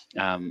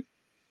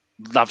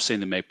 Love seeing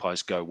the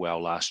Magpies go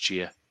well last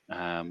year.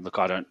 Look,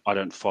 I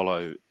don't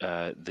follow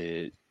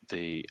the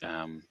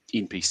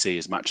NPC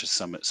as much as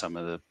some of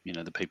the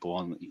the people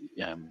on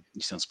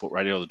New Zealand Sport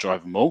Radio or the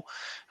Driving Mall,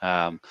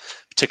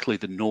 particularly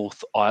the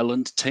North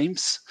Island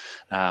teams.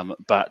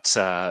 But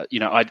I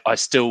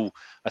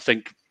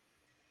think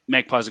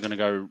Magpies are going to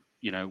go.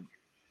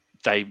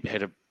 They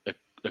had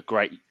a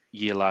great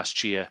year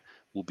last year.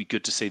 Will be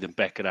good to see them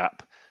back it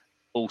up.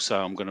 Also,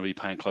 I'm going to be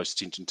paying close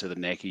attention to the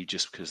Naki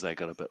just because they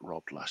got a bit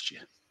robbed last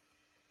year.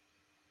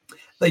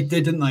 They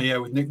did, didn't they? Yeah,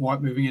 with Nick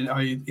White moving in,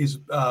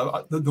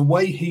 the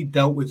way he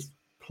dealt with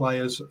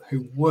players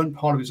who weren't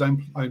part of his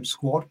own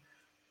squad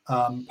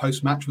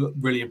post match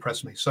really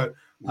impressed me. So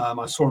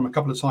I saw him a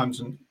couple of times,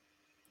 and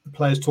the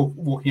players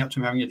walking up to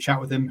him, having a chat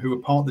with him, who were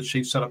part of the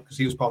Chiefs setup because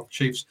he was part of the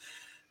Chiefs,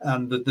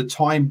 and the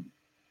time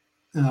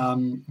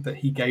that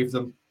he gave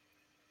them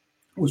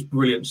was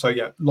brilliant. So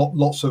yeah,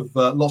 lots of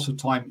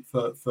time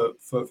for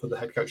the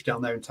head coach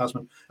down there in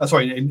Tasman.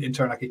 In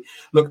Taranaki.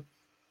 Look,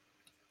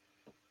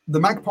 the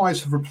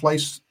Magpies have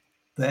replaced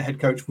their head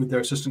coach with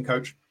their assistant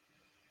coach.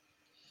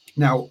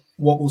 Now,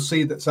 what we'll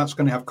see that's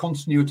going to have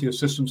continuity of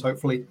systems,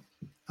 hopefully,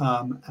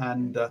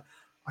 and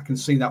I can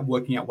see that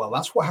working out well.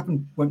 That's what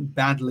went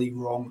badly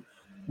wrong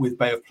with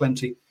Bay of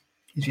Plenty.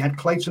 Is you had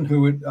Clayton,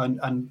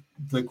 and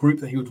the group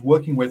that he was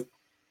working with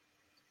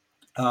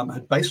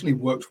had basically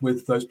worked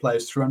with those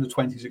players through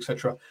under-20s,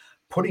 etc.,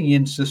 putting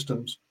in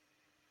systems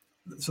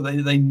so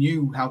they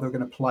knew how they were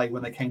going to play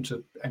when they came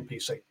to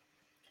NPC.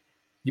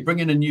 You bring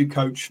in a new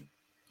coach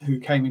who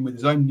came in with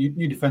his own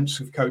new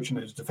defensive coach, and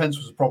his defense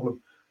was a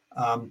problem.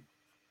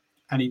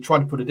 And he tried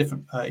to put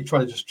he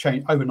tried to just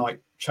overnight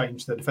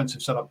change their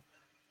defensive setup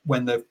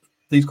when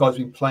these guys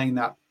have been playing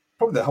that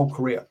probably their whole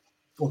career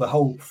or their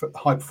whole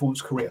high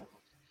performance career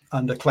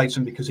under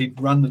Clayton, because he'd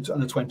run the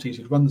under 20s,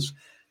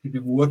 he'd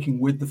been working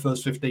with the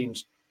first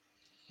 15s,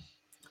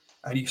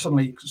 and he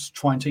suddenly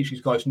try and teach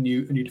these guys a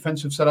new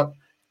defensive setup,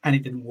 and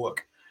it didn't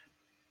work.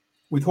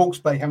 With Hawke's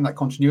Bay having that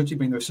continuity,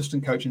 being their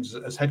assistant coach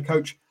as head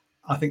coach,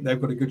 I think they've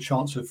got a good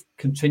chance of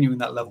continuing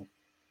that level.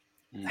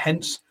 Mm-hmm.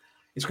 Hence,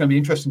 it's going to be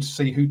interesting to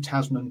see who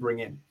Tasman bring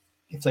in.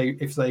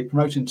 If they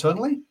promote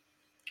internally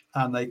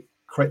and they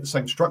create the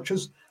same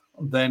structures,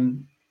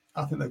 then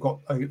I think they've got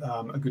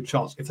a good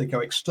chance. If they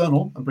go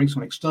external and bring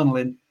someone external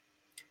in,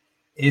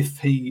 if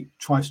he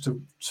tries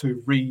to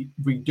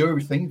redo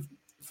everything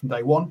from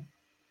day one,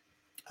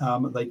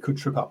 they could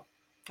trip up.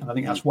 And I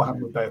think that's what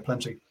happened with Bay of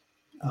Plenty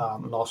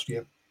last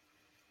year.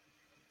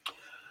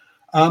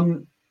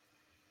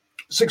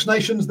 Six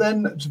Nations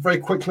then, very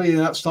quickly,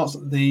 that starts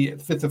at the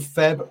 5th of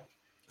Feb.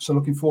 So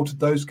looking forward to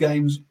those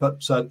games.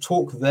 But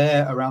talk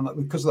there around that,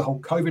 because of the whole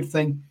COVID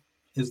thing,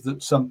 is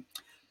that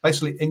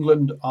basically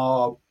England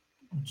are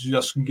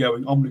just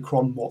going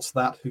Omicron. What's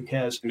that? Who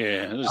cares?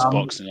 Yeah, there's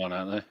boxing on,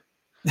 aren't they?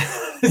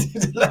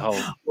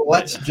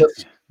 Let's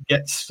just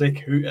get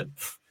sick.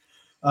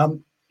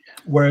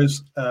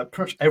 Whereas pretty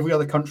much every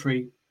other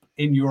country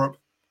in Europe,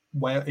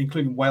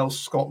 including Wales,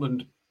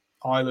 Scotland,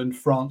 Ireland,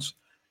 France,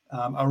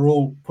 are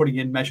all putting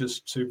in measures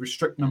to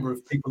restrict number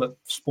of people at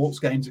sports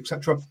games,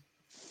 etc.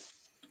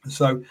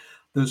 So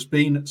there's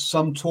been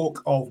some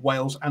talk of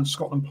Wales and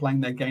Scotland playing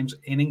their games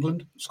in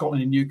England,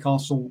 Scotland in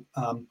Newcastle,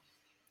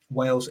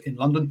 Wales in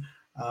London.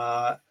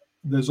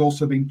 There's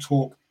also been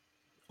talk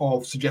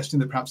of suggesting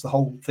that perhaps the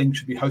whole thing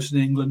should be hosted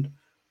in England,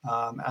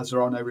 as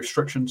there are no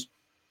restrictions.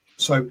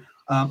 So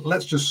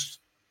let's just...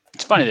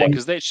 It's funny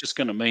because that's just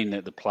going to mean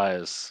that the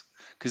players...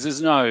 Because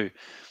there's no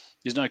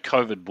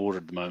COVID border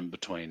at the moment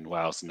between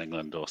Wales and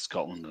England or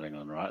Scotland and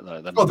England, right?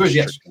 There is,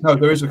 yes. No,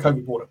 there is a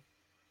COVID border.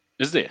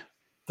 Is there?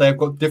 They've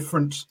got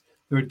different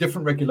rules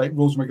and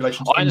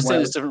regulations. I understand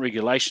there's different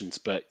regulations,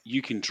 but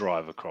you can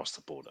drive across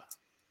the border.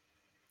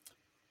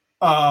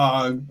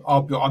 I'm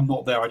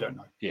not there. I don't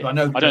know. Yeah, I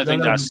don't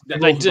think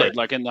they did.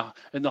 Like in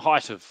the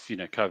height of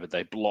COVID,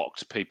 they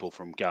blocked people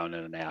from going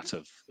in and out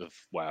of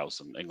Wales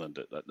and England.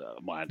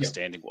 My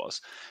understanding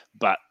was,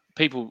 but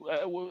people,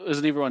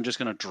 isn't everyone just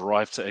going to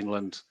drive to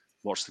England,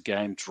 watch the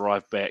game,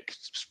 drive back,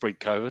 spread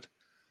COVID?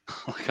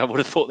 Like, I would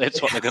have thought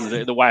that's what they're going to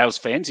do. The Wales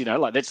fans,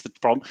 like that's the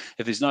problem.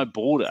 If there's no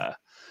border,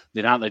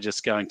 then aren't they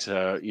just going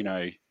to,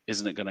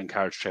 isn't it going to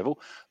encourage travel?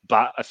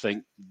 But I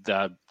think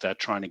they're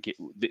trying to get,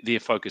 their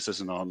focus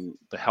isn't on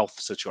the health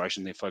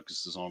situation. Their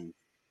focus is on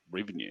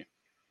revenue,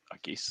 I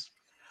guess.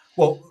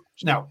 Well,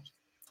 now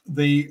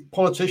the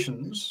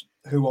politicians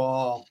who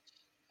are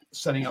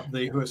setting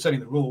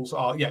the rules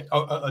are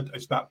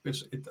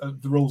the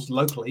rules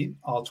locally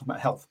are talking about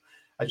health,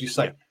 as you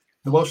say. Yeah.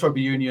 The Welsh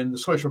Rugby Union, the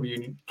Scottish Rugby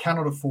Union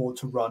cannot afford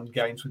to run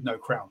games with no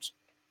crowds.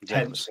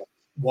 Exactly. Hence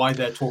why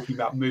they're talking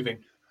about moving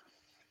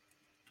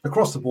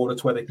across the border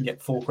to where they can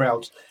get full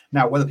crowds.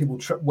 Now, whether people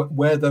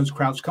where those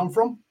crowds come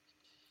from,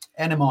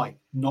 NMI,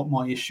 not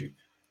my issue.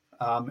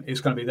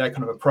 It's going to be their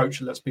kind of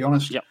approach. Let's be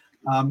honest. Yep.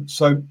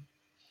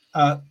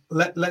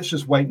 Let's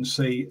just wait and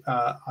see.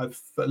 I've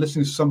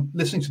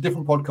listening to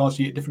different podcasts,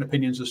 you get different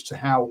opinions as to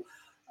how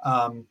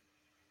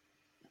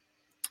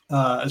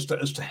as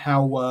to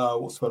how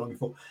what's the word I'm looking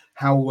for?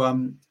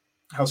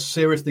 How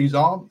serious these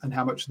are and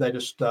how much they're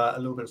just a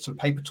little bit of sort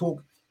of paper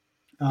talk.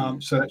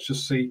 So let's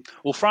just see.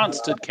 Well,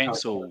 France did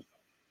cancel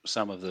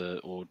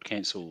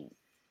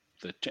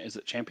is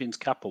it Champions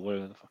Cup or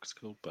whatever the fuck it's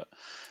called, but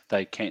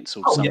they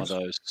cancelled some of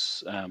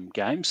those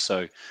games.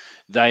 So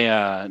they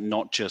are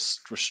not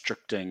just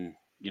restricting,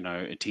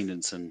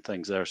 attendance and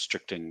things. They're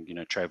restricting,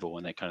 travel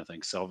and that kind of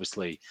thing. So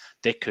obviously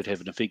that could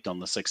have an effect on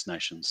the Six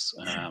Nations.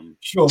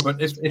 Sure, but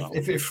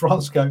if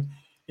France go,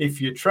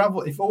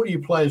 if all you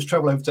players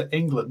travel over to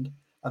England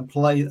and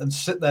play and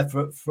sit there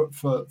for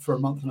a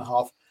month and a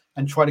half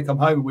and try to come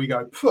home, and we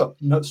go,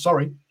 no,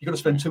 sorry, you've got to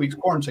spend 2 weeks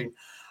quarantine.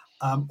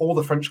 All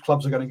the French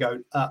clubs are going to go,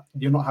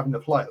 you're not having the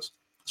players.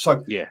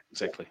 So yeah,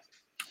 exactly.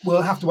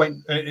 We'll have to wait.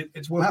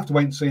 We'll have to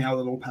wait and see how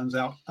it all pans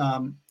out.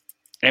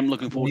 I'm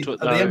looking forward to it.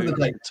 Though. At the end of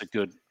the day, it's a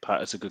good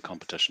part. It's a good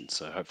competition.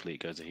 So hopefully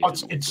it goes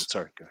ahead.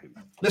 Sorry, go ahead.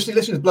 Listening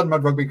to the Blood and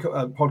Mud Rugby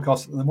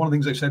podcast, and one of the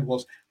things they said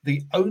was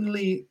the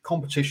only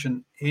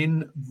competition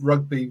in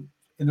the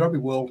rugby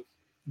world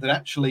that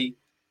actually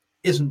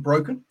isn't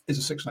broken is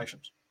the Six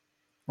Nations.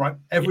 Right?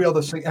 Every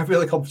other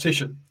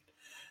competition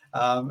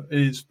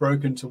is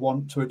broken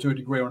to a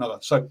degree or another.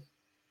 So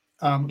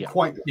you're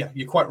quite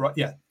right.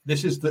 Yeah,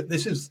 this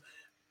is,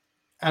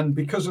 and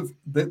because of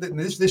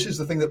this is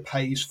the thing that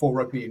pays for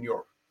rugby in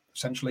Europe,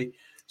 essentially.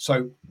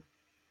 So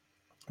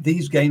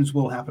these games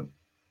will happen.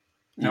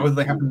 Now, whether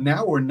they happen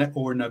now or in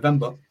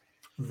November,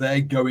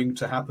 they're going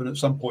to happen at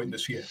some point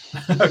this year.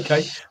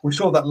 Okay, we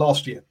saw that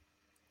last year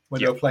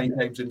when they were playing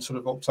games in sort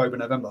of October,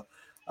 November.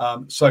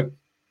 So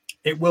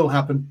it will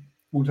happen.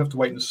 We'll have to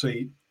wait and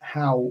see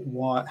how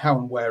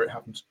and where it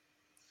happens.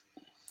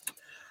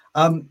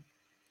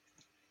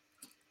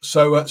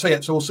 So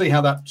we'll see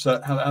how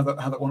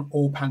that one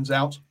all pans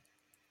out.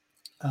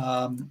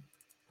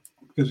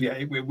 Because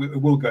it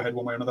will go ahead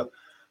one way or another.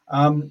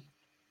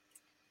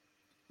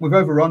 We've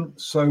overrun,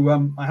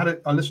 so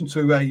I listened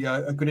to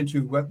a good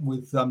interview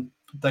with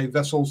Dave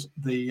Vessels,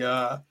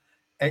 the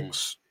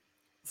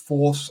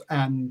ex-Force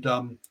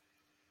and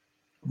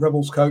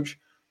Rebels coach,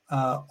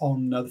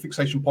 on the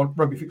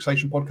Rugby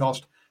Fixation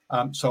podcast.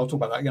 So I'll talk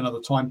about that again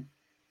another time.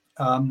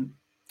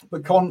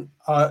 But Con,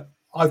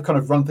 I've kind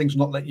of run things and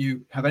not let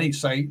you have any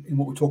say in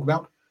what we talk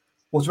about.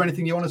 Was there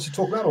anything you wanted to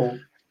talk about?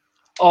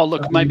 Or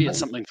look, maybe it's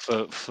something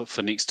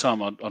for next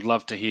time. I'd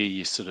love to hear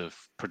your sort of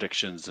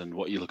predictions and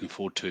what you're looking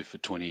forward to for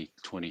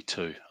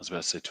 2022. I was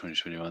about to say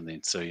 2021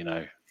 then. So,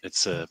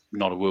 it's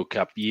not a World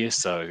Cup year,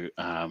 so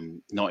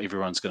not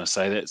everyone's going to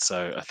say that.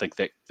 So I think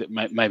that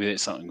maybe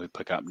that's something we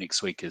pick up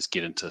next week, is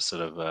get into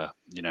sort of,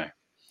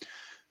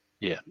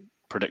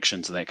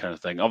 predictions and that kind of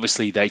thing.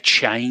 Obviously, they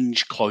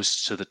change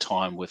close to the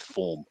time with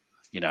form,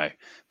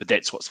 but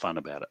that's what's fun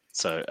about it.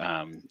 So,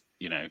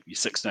 your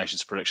Six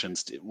Nations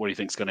predictions, what do you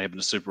think is going to happen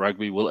to Super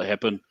Rugby? Will it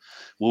happen?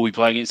 Will we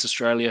play against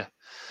Australia?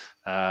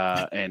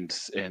 And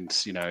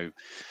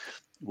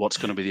what's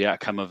going to be the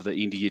outcome of the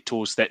end of year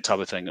tours, that type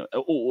of thing,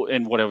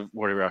 and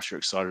whatever else you're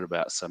excited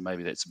about. So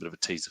maybe that's a bit of a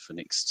teaser for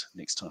next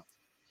time.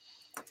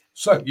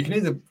 So you can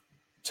either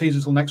tease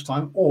until next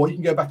time, or you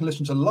can go back and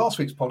listen to last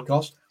week's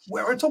podcast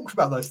where I talked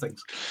about those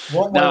things.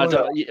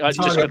 I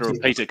just got to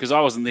repeat it because I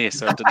wasn't there,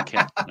 so it didn't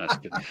count. No,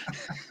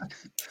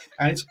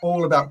 and it's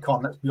all about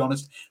Con. Let's be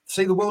honest.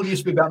 See, the world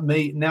used to be about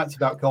me. Now it's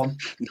about Con.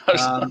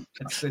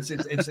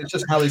 It's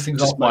just how these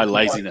things are. Just my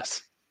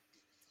laziness.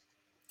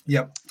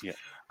 Yep. Yeah.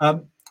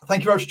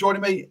 Thank you very much for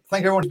joining me.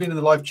 Thank you everyone who's been in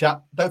the live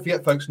chat. Don't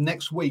forget, folks,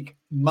 next week,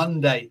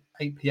 Monday,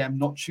 8 p.m.,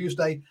 not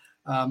Tuesday,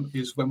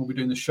 is when we'll be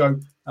doing the show.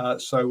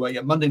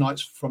 Monday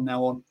nights from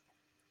now on,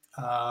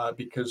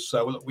 because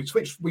we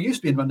switched. We used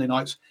to be in Monday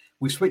nights.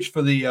 We switched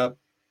for the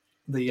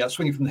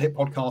Swinging from the Hip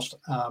podcast,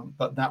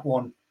 but that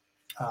one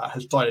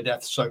has died a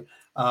death. So,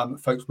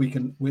 folks,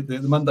 the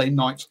Monday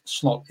night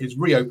slot is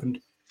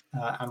reopened,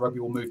 and rugby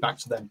will move back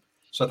to them.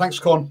 So, thanks,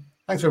 Con.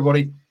 Thanks,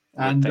 everybody,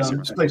 and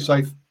stay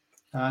safe.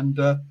 And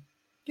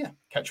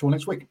catch you all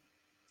next week.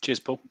 Cheers,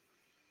 Paul.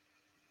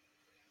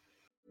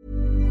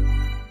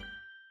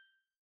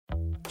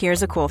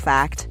 Here's a cool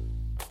fact.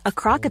 A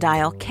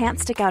crocodile can't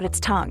stick out its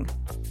tongue.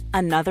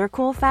 Another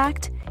cool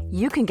fact,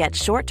 you can get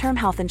short-term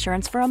health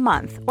insurance for a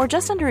month or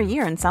just under a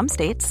year in some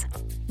states.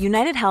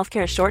 United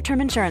Healthcare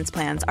short-term insurance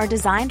plans are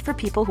designed for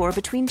people who are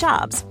between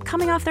jobs,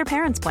 coming off their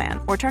parents' plan,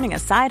 or turning a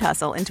side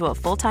hustle into a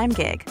full-time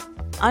gig.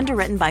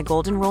 Underwritten by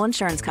Golden Rule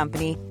Insurance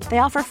Company, they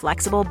offer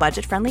flexible,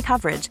 budget-friendly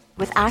coverage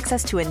with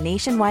access to a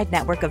nationwide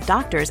network of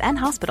doctors and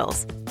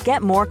hospitals.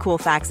 Get more cool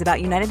facts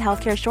about United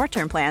Healthcare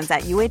short-term plans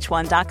at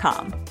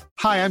uh1.com.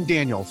 Hi, I'm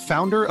Daniel,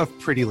 founder of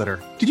Pretty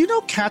Litter. Did you know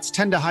cats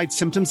tend to hide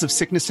symptoms of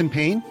sickness and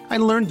pain? I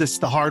learned this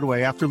the hard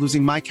way after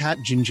losing my cat,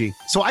 Gingy.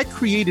 So I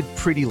created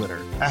Pretty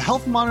Litter, a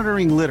health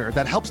monitoring litter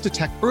that helps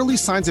detect early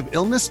signs of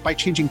illness by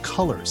changing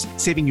colors,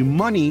 saving you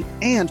money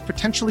and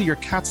potentially your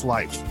cat's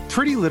life.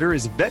 Pretty Litter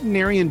is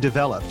veterinarian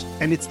developed,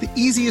 and it's the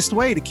easiest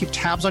way to keep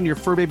tabs on your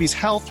fur baby's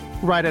health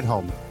right at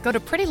home. Go to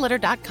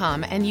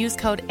prettylitter.com and use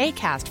code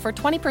ACAST for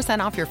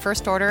 20% off your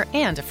first order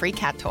and a free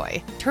cat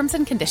toy. Terms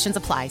and conditions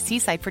apply. See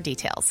site for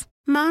details.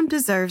 Mom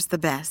deserves the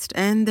best,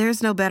 and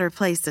there's no better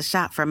place to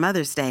shop for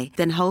Mother's Day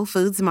than Whole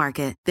Foods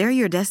Market. They're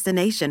your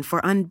destination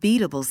for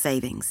unbeatable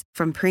savings,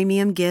 from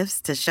premium gifts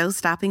to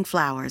show-stopping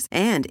flowers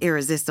and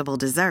irresistible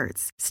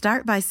desserts.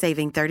 Start by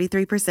saving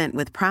 33%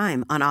 with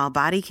Prime on all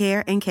body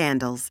care and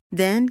candles.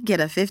 Then get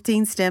a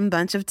 15-stem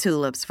bunch of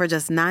tulips for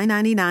just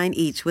 $9.99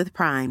 each with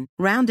Prime.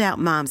 Round out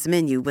Mom's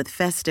menu with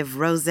festive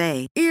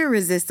rosé,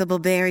 irresistible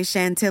berry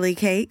chantilly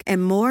cake,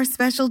 and more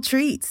special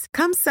treats.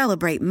 Come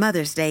celebrate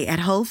Mother's Day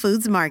at Whole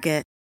Foods Market.